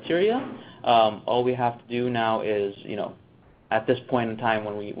criteria, all we have to do now is at this point in time,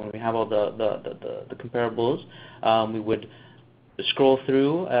 when we have all the comparables, we would scroll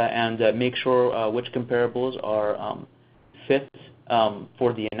through and make sure which comparables are fit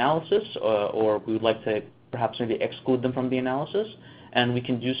for the analysis, or we would like to perhaps maybe exclude them from the analysis. And we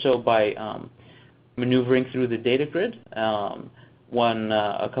can do so by maneuvering through the data grid.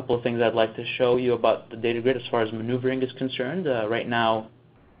 A couple of things I'd like to show you about the data grid as far as maneuvering is concerned. Right now,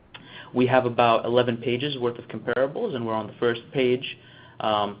 we have about 11 pages worth of comparables, and we're on the first page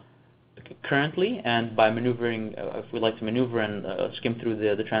currently. And by maneuvering, if we'd like to maneuver and skim through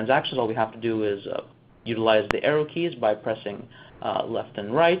the transactions, all we have to do is utilize the arrow keys by pressing left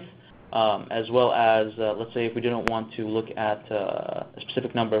and right, as well as, let's say if we didn't want to look at a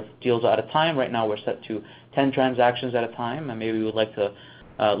specific number of deals at a time. Right now we're set to 10 transactions at a time, and maybe we would like to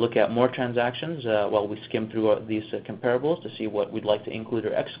look at more transactions while we skim through these comparables to see what we'd like to include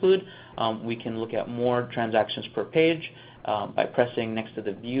or exclude. We can look at more transactions per page by pressing next to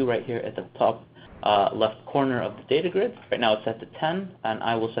the view right here at the top left corner of the data grid. Right now it's set to 10, and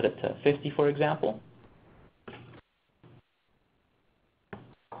I will set it to 50, for example.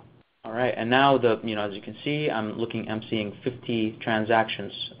 All right, and now as you can see, I'm seeing 50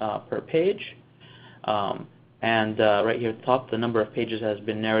 transactions per page. And right here at the top, the number of pages has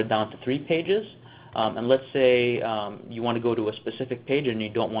been narrowed down to 3 pages. And let's say you want to go to a specific page and you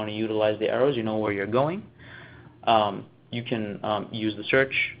don't want to utilize the arrows, you know where you're going. You can use the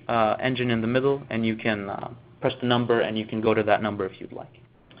search engine in the middle, and you can press the number and you can go to that number if you'd like.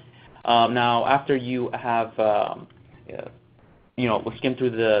 Now, after you have skim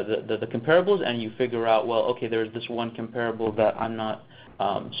through the comparables and you figure out, well, okay, there's this one comparable that I'm not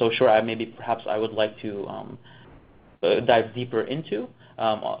so sure, perhaps I would like to dive deeper into.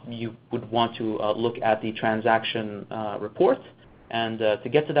 You would want to look at the transaction report. And to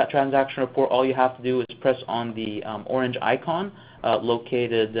get to that transaction report, all you have to do is press on the orange icon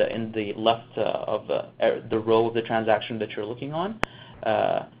located in the left of the row of the transaction that you're looking on.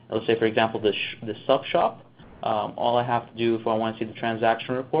 Let's say, for example, the sub shop. All I have to do if I want to see the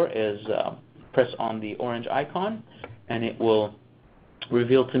transaction report is press on the orange icon, and it will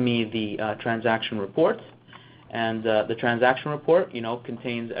reveal to me the transaction report. And the transaction report,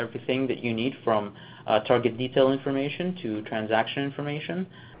 contains everything that you need from target detail information to transaction information,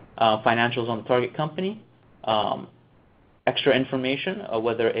 financials on the target company, extra information,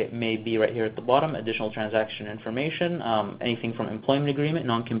 whether it may be right here at the bottom, additional transaction information, anything from employment agreement,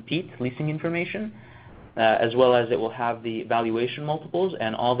 non-compete, leasing information, as well as it will have the valuation multiples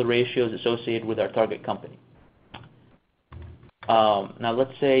and all the ratios associated with our target company. Now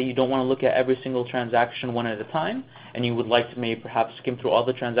let's say you don't want to look at every single transaction one at a time, and you would like to maybe perhaps skim through all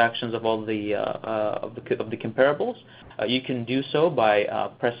the transactions of all the comparables. You can do so by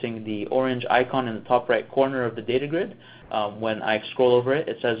pressing the orange icon in the top right corner of the data grid. When I scroll over it,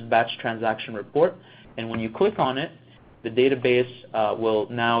 it says Batch Transaction Report, and when you click on it, the database will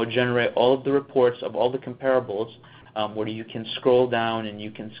now generate all of the reports of all the comparables, where you can scroll down and you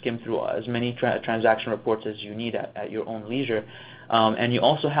can skim through as many transaction reports as you need at your own leisure. And you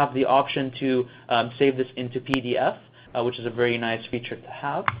also have the option to save this into PDF, which is a very nice feature to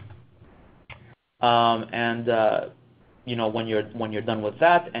have. You know, when you're done with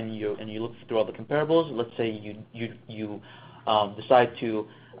that and you look through all the comparables, let's say you decide to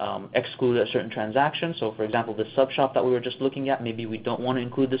exclude a certain transaction. So, for example, the sub shop that we were just looking at, maybe we don't want to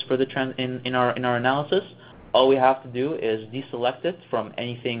include this for the in our analysis. All we have to do is deselect it from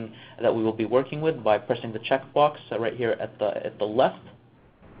anything that we will be working with by pressing the checkbox right here at the left.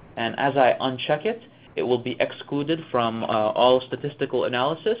 And as I uncheck it, it will be excluded from all statistical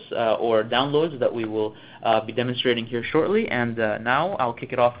analysis or downloads that we will be demonstrating here shortly. And now I'll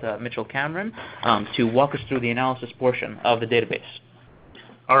kick it off to Mitchell Cameron to walk us through the analysis portion of the database.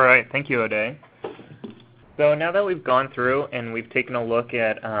 All right, thank you, Ode. So now that we've gone through and we've taken a look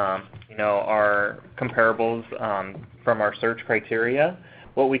at our comparables from our search criteria,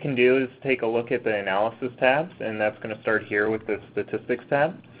 what we can do is take a look at the analysis tabs, and that's going to start here with the statistics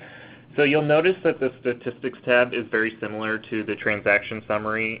tab. So you'll notice that the statistics tab is very similar to the transaction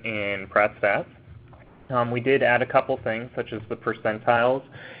summary in Pratt Stats. We did add a couple things such as the percentiles,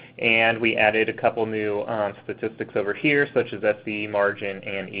 and we added a couple new statistics over here such as SCE margin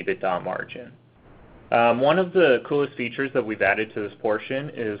and EBITDA margin. One of the coolest features that we've added to this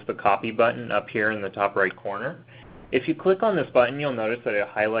portion is the copy button up here in the top right corner. If you click on this button, you'll notice that it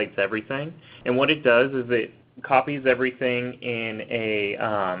highlights everything, and what it does is it copies everything in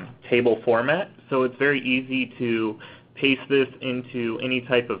a table format, so it's very easy to paste this into any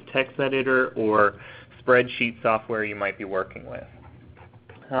type of text editor or spreadsheet software you might be working with.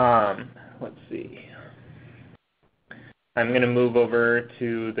 Let's see. I'm going to move over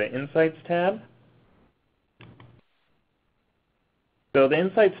to the Insights tab. So the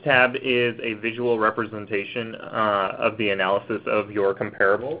Insights tab is a visual representation of the analysis of your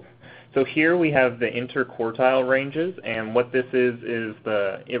comparables. So here we have the interquartile ranges, and what this is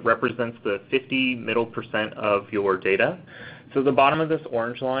it represents the 50 middle percent of your data. So the bottom of this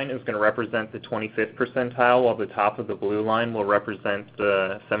orange line is going to represent the 25th percentile, while the top of the blue line will represent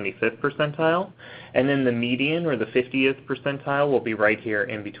the 75th percentile. And then the median, or the 50th percentile, will be right here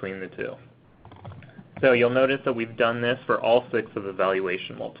in between the two. So you'll notice that we've done this for all 6 of the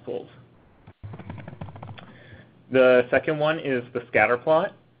valuation multiples. The second one is the scatter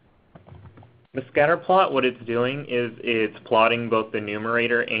plot. The scatter plot, what it's doing is it's plotting both the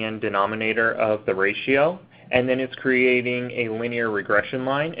numerator and denominator of the ratio, and then it's creating a linear regression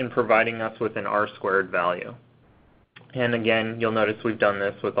line and providing us with an R-squared value. And again, you'll notice we've done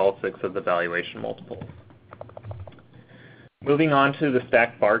this with all 6 of the valuation multiples. Moving on to the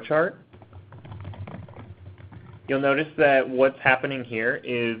stacked bar chart. You'll notice that what's happening here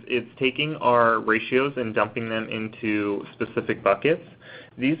is it's taking our ratios and dumping them into specific buckets.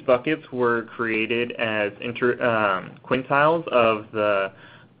 These buckets were created as quintiles of the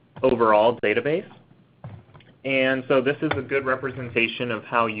overall database. And so this is a good representation of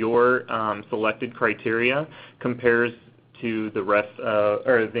how your selected criteria compares to the rest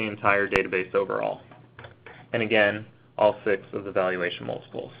or the entire database overall. And again, all 6 of the valuation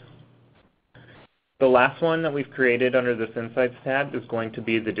multiples. The last one that we've created under this Insights tab is going to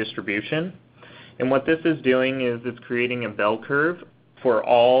be the distribution. And what this is doing is it's creating a bell curve for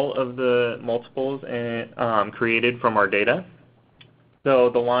all of the multiples created from our data.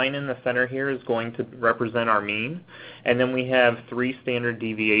 So the line in the center here is going to represent our mean, and then we have 3 standard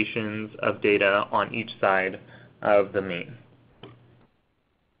deviations of data on each side of the mean.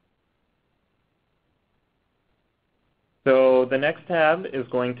 So the next tab is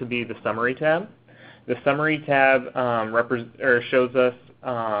going to be the Summary tab. The Summary tab shows us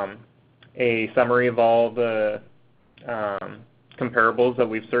a summary of all the comparables that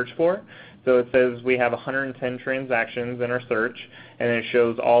we've searched for. So it says we have 110 transactions in our search, and it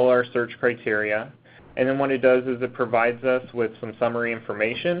shows all our search criteria. And then what it does is it provides us with some summary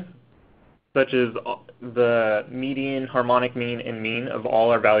information, such as the median, harmonic mean, and mean of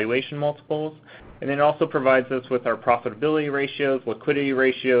all our valuation multiples. And then it also provides us with our profitability ratios, liquidity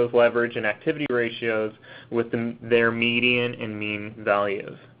ratios, leverage, and activity ratios with their median and mean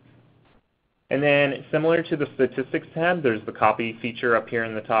values. And then similar to the Statistics tab, there's the Copy feature up here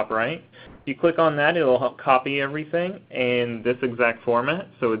in the top right. If you click on that, it'll help copy everything in this exact format,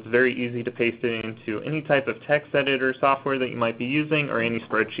 so it's very easy to paste it into any type of text editor software that you might be using or any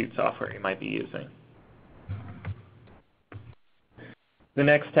spreadsheet software you might be using. The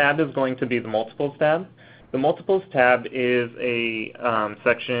next tab is going to be the Multiples tab. The Multiples tab is a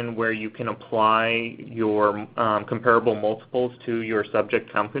section where you can apply your comparable multiples to your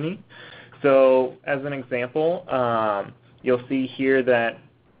subject company. So as an example, you'll see here that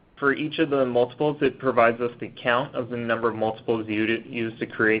for each of the multiples, it provides us the count of the number of multiples used to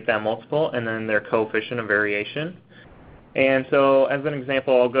create that multiple and then their coefficient of variation. And so as an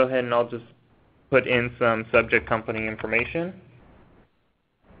example, I'll go ahead and I'll just put in some subject company information.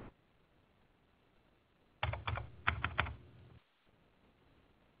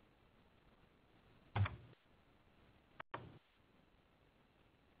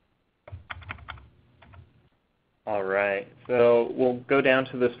 All right, so we'll go down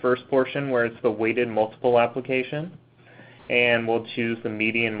to this first portion where it's the weighted multiple application, and we'll choose the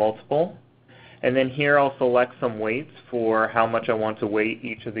median multiple. And then here I'll select some weights for how much I want to weight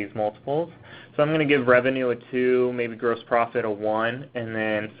each of these multiples. So I'm going to give revenue a 2, maybe gross profit a 1, and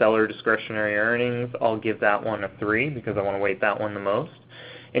then seller discretionary earnings, I'll give that one a 3 because I want to weight that one the most.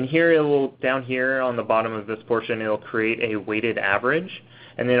 And here it will, down here on the bottom of this portion, it'll create a weighted average,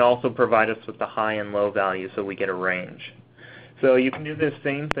 and then also provide us with the high and low value so we get a range. So you can do the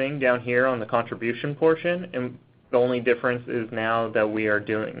same thing down here on the contribution portion, and the only difference is now that we are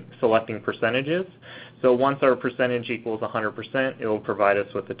selecting percentages. So once our percentage equals 100%, it will provide us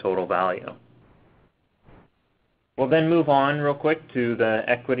with the total value. We'll then move on real quick to the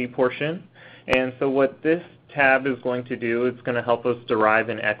equity portion. And so what this tab is going to do, it's going to help us derive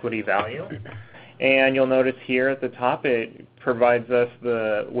an equity value. And you'll notice here at the top it provides us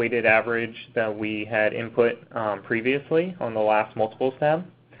the weighted average that we had input previously on the last multiples tab.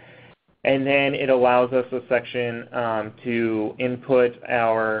 And then it allows us a section to input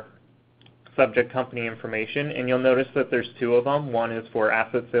our subject company information. And you'll notice that there's two of them. One is for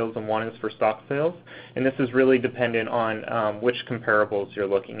asset sales and one is for stock sales. And this is really dependent on which comparables you're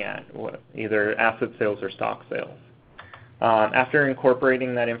looking at, either asset sales or stock sales. After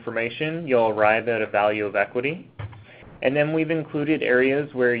incorporating that information, you'll arrive at a value of equity. And then we've included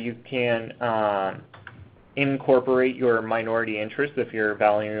areas where you can incorporate your minority interest if you're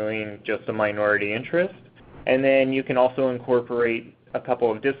valuing just a minority interest. And then you can also incorporate a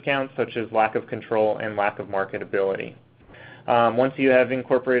couple of discounts such as lack of control and lack of marketability. Once you have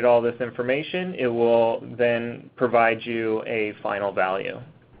incorporated all this information, it will then provide you a final value.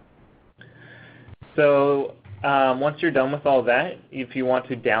 So once you're done with all that, if you want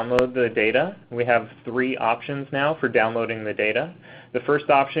to download the data, we have 3 options now for downloading the data. The first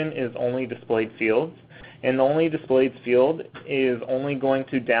option is only displayed fields. And the only displayed field is only going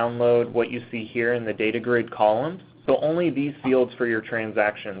to download what you see here in the data grid columns. So only these fields for your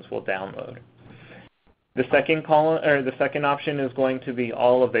transactions will download. The second option is going to be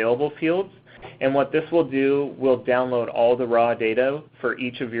all available fields. And what this will do will download all the raw data for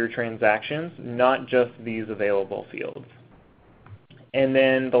each of your transactions, not just these available fields. And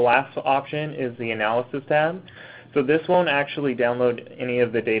then the last option is the Analysis tab. So this won't actually download any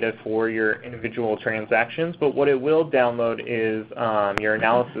of the data for your individual transactions, but what it will download is your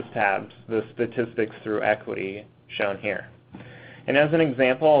Analysis tabs, the Statistics through Equity shown here. And as an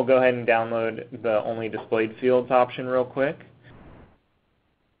example, I'll go ahead and download the Only Displayed Fields option real quick.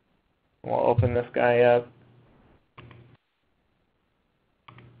 We'll open this guy up.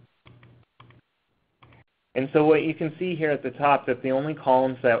 And so what you can see here at the top, that the only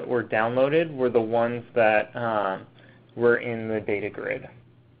columns that were downloaded were the ones that were in the data grid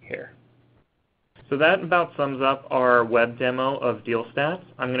here. So that about sums up our web demo of DealStats.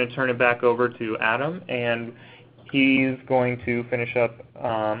 I'm going to turn it back over to Adam, and he's going to finish up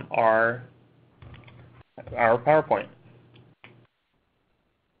our PowerPoint.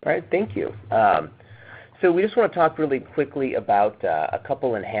 All right, thank you. So we just want to talk really quickly about a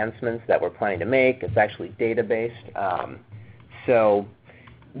couple enhancements that we're planning to make. It's actually data-based. So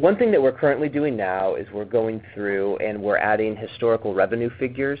one thing that we're currently doing now is we're going through and we're adding historical revenue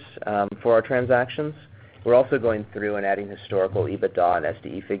figures for our transactions. We're also going through and adding historical EBITDA and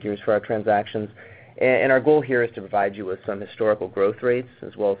SDE figures for our transactions. And our goal here is to provide you with some historical growth rates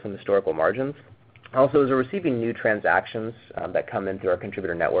as well as some historical margins. Also, as we're receiving new transactions that come in through our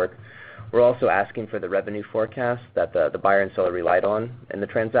contributor network, we're also asking for the revenue forecast that the buyer and seller relied on in the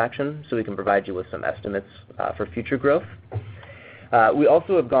transaction so we can provide you with some estimates for future growth. We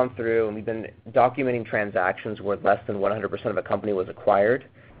also have gone through and we've been documenting transactions where less than 100% of a company was acquired.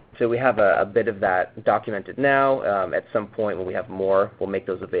 So we have a bit of that documented now. At some point when we have more, we'll make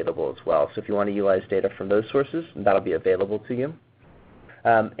those available as well. So if you want to utilize data from those sources, that'll be available to you.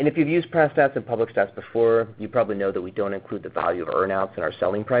 And if you've used Pratt Stats and Public Stats before, you probably know that we don't include the value of earnouts in our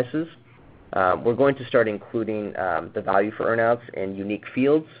selling prices. We're going to start including the value for earnouts in unique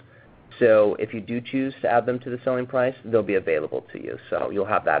fields. So if you do choose to add them to the selling price, they'll be available to you. So you'll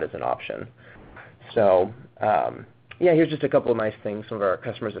have that as an option. So yeah, here's just a couple of nice things some of our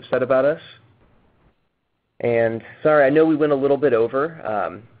customers have said about us. And sorry, I know we went a little bit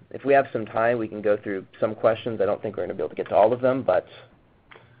over. If we have some time, we can go through some questions. I don't think we're going to be able to get to all of them, but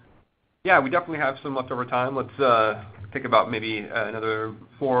yeah, we definitely have some leftover time. Let's take about maybe another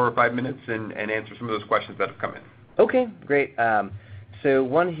 4 or 5 minutes and answer some of those questions that have come in. Okay, great. So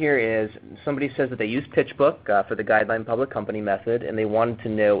one here is somebody says that they use PitchBook for the guideline public company method, and they wanted to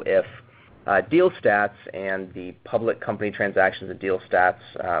know if DealStats and the public company transactions of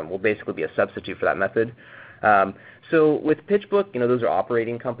DealStats will basically be a substitute for that method. So with PitchBook, those are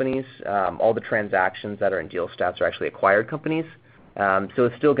operating companies. All the transactions that are in DealStats are actually acquired companies. So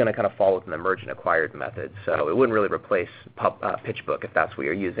it's still going to kind of follow the merge and acquired method. So it wouldn't really replace PitchBook if that's what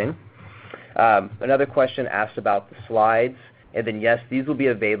you're using. Another question asked about the slides. And then yes, these will be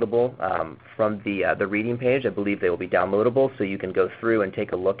available from the reading page. I believe they will be downloadable, so you can go through and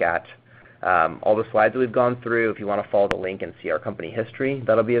take a look at all the slides that we've gone through. If you want to follow the link and see our company history,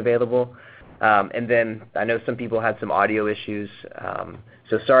 that'll be available. And then I know some people had some audio issues,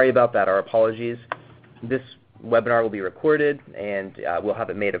 so sorry about that. Our apologies. This webinar will be recorded, and we'll have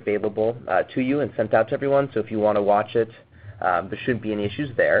it made available to you and sent out to everyone. So if you want to watch it, there shouldn't be any issues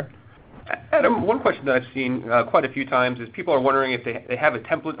there. Adam, one question that I've seen quite a few times is people are wondering if they have a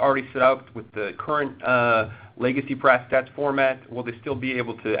template already set up with the current legacy Pratt Stats format. Will they still be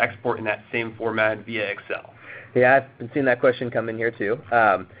able to export in that same format via Excel? Yeah, I've been seeing that question come in here too.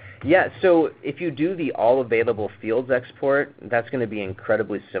 Yeah, so if you do the all available fields export, that's going to be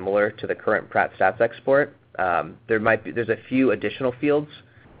incredibly similar to the current Pratt Stats export. There's a few additional fields,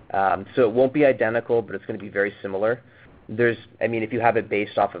 so it won't be identical, but it's going to be very similar. If you have it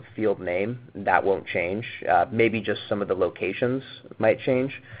based off of field name, that won't change. Maybe just some of the locations might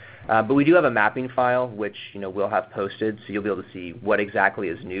change. But we do have a mapping file, which we'll have posted, so you'll be able to see what exactly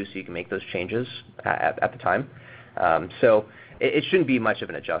is new so you can make those changes at the time. So it shouldn't be much of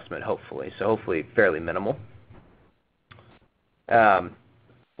an adjustment, hopefully. So hopefully fairly minimal.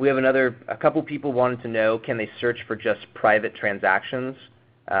 We have a couple people wanted to know, can they search for just private transactions?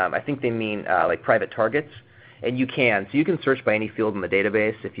 I think they mean like private targets. And you can. So you can search by any field in the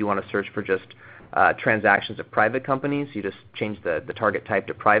database. If you want to search for just transactions of private companies, you just change the target type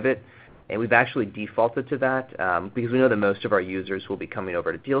to private. And we've actually defaulted to that because we know that most of our users will be coming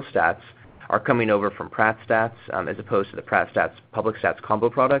over to DealStats are coming over from Pratt Stats as opposed to the Pratt Stats Public Stats combo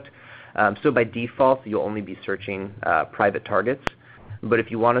product. So by default, you'll only be searching private targets. But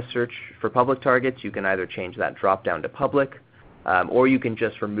if you want to search for public targets, you can either change that drop down to public, or you can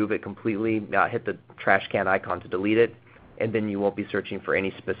just remove it completely, hit the trash can icon to delete it, and then you won't be searching for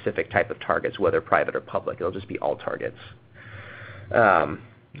any specific type of targets, whether private or public. It'll just be all targets. Let's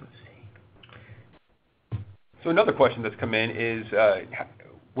see. So another question that's come in is,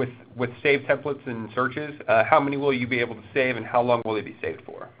 with save templates and searches, how many will you be able to save, and how long will they be saved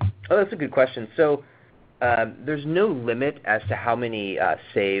for? Oh, that's a good question. So there's no limit as to how many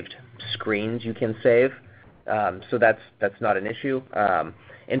saved screens you can save. So that's not an issue.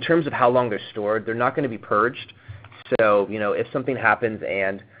 In terms of how long they're stored, they're not going to be purged. So if something happens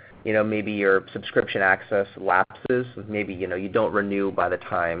and maybe your subscription access lapses, maybe you don't renew by the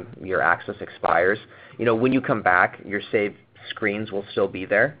time your access expires, when you come back, your saved screens will still be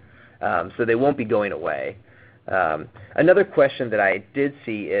there. So they won't be going away. Another question that I did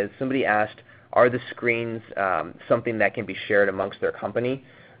see is somebody asked, are the screens something that can be shared amongst their company?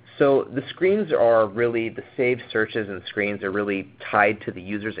 So the screens are really, the saved searches and screens are really tied to the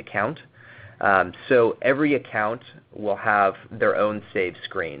user's account. So every account will have their own saved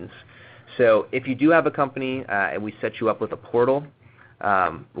screens. So if you do have a company and we set you up with a portal,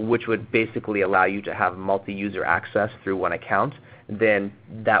 which would basically allow you to have multi-user access through one account, then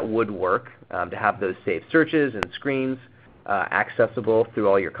that would work to have those saved searches and screens accessible through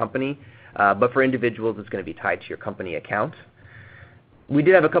all your company. But for individuals, it's going to be tied to your company account. We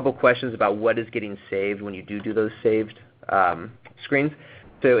did have a couple questions about what is getting saved when you do those saved screens.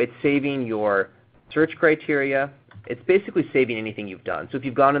 So it's saving your search criteria. It's basically saving anything you've done. So if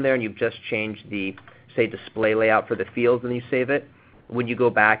you've gone in there and you've just changed the, say, display layout for the fields and you save it, when you go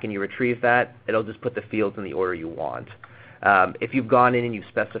back and you retrieve that, it'll just put the fields in the order you want. If you've gone in and you've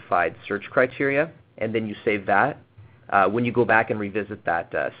specified search criteria and then you save that, when you go back and revisit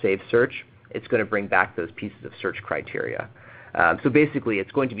that save search, it's going to bring back those pieces of search criteria. So basically,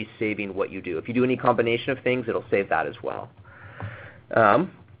 it's going to be saving what you do. If you do any combination of things, it'll save that as well.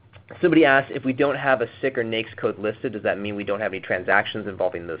 Somebody asked, if we don't have a SIC or NAICS code listed, does that mean we don't have any transactions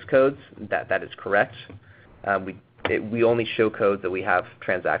involving those codes? That is correct. We only show codes that we have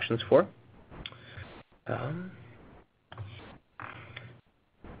transactions for.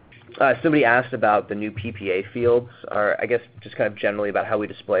 Somebody asked about the new PPA fields, or I guess just kind of generally about how we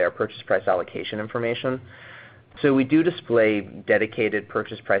display our purchase price allocation information. So we do display dedicated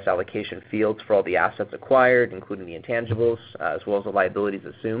purchase price allocation fields for all the assets acquired, including the intangibles, as well as the liabilities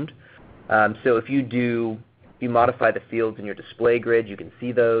assumed. So if you modify the fields in your display grid, you can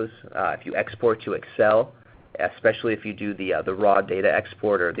see those. If you export to Excel, especially if you do the raw data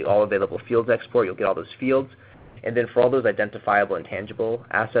export or the all available fields export, you'll get all those fields. And then for all those identifiable intangible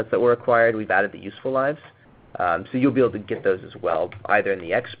assets that were acquired, we've added the useful lives. So you'll be able to get those as well, either in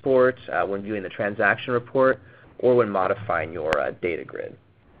the export, when viewing the transaction report, or when modifying your data grid.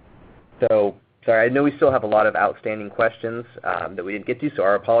 So, sorry, I know we still have a lot of outstanding questions that we didn't get to, so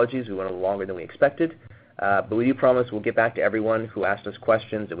our apologies. We went a little longer than we expected. But we do promise we'll get back to everyone who asked us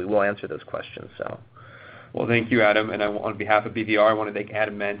questions, and we will answer those questions. So. Well, thank you, Adam. And on behalf of BVR, I want to thank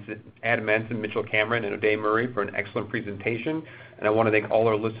Adam Manson, Mitchell Cameron, and O'Day Murray for an excellent presentation. And I want to thank all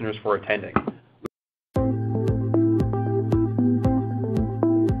our listeners for attending.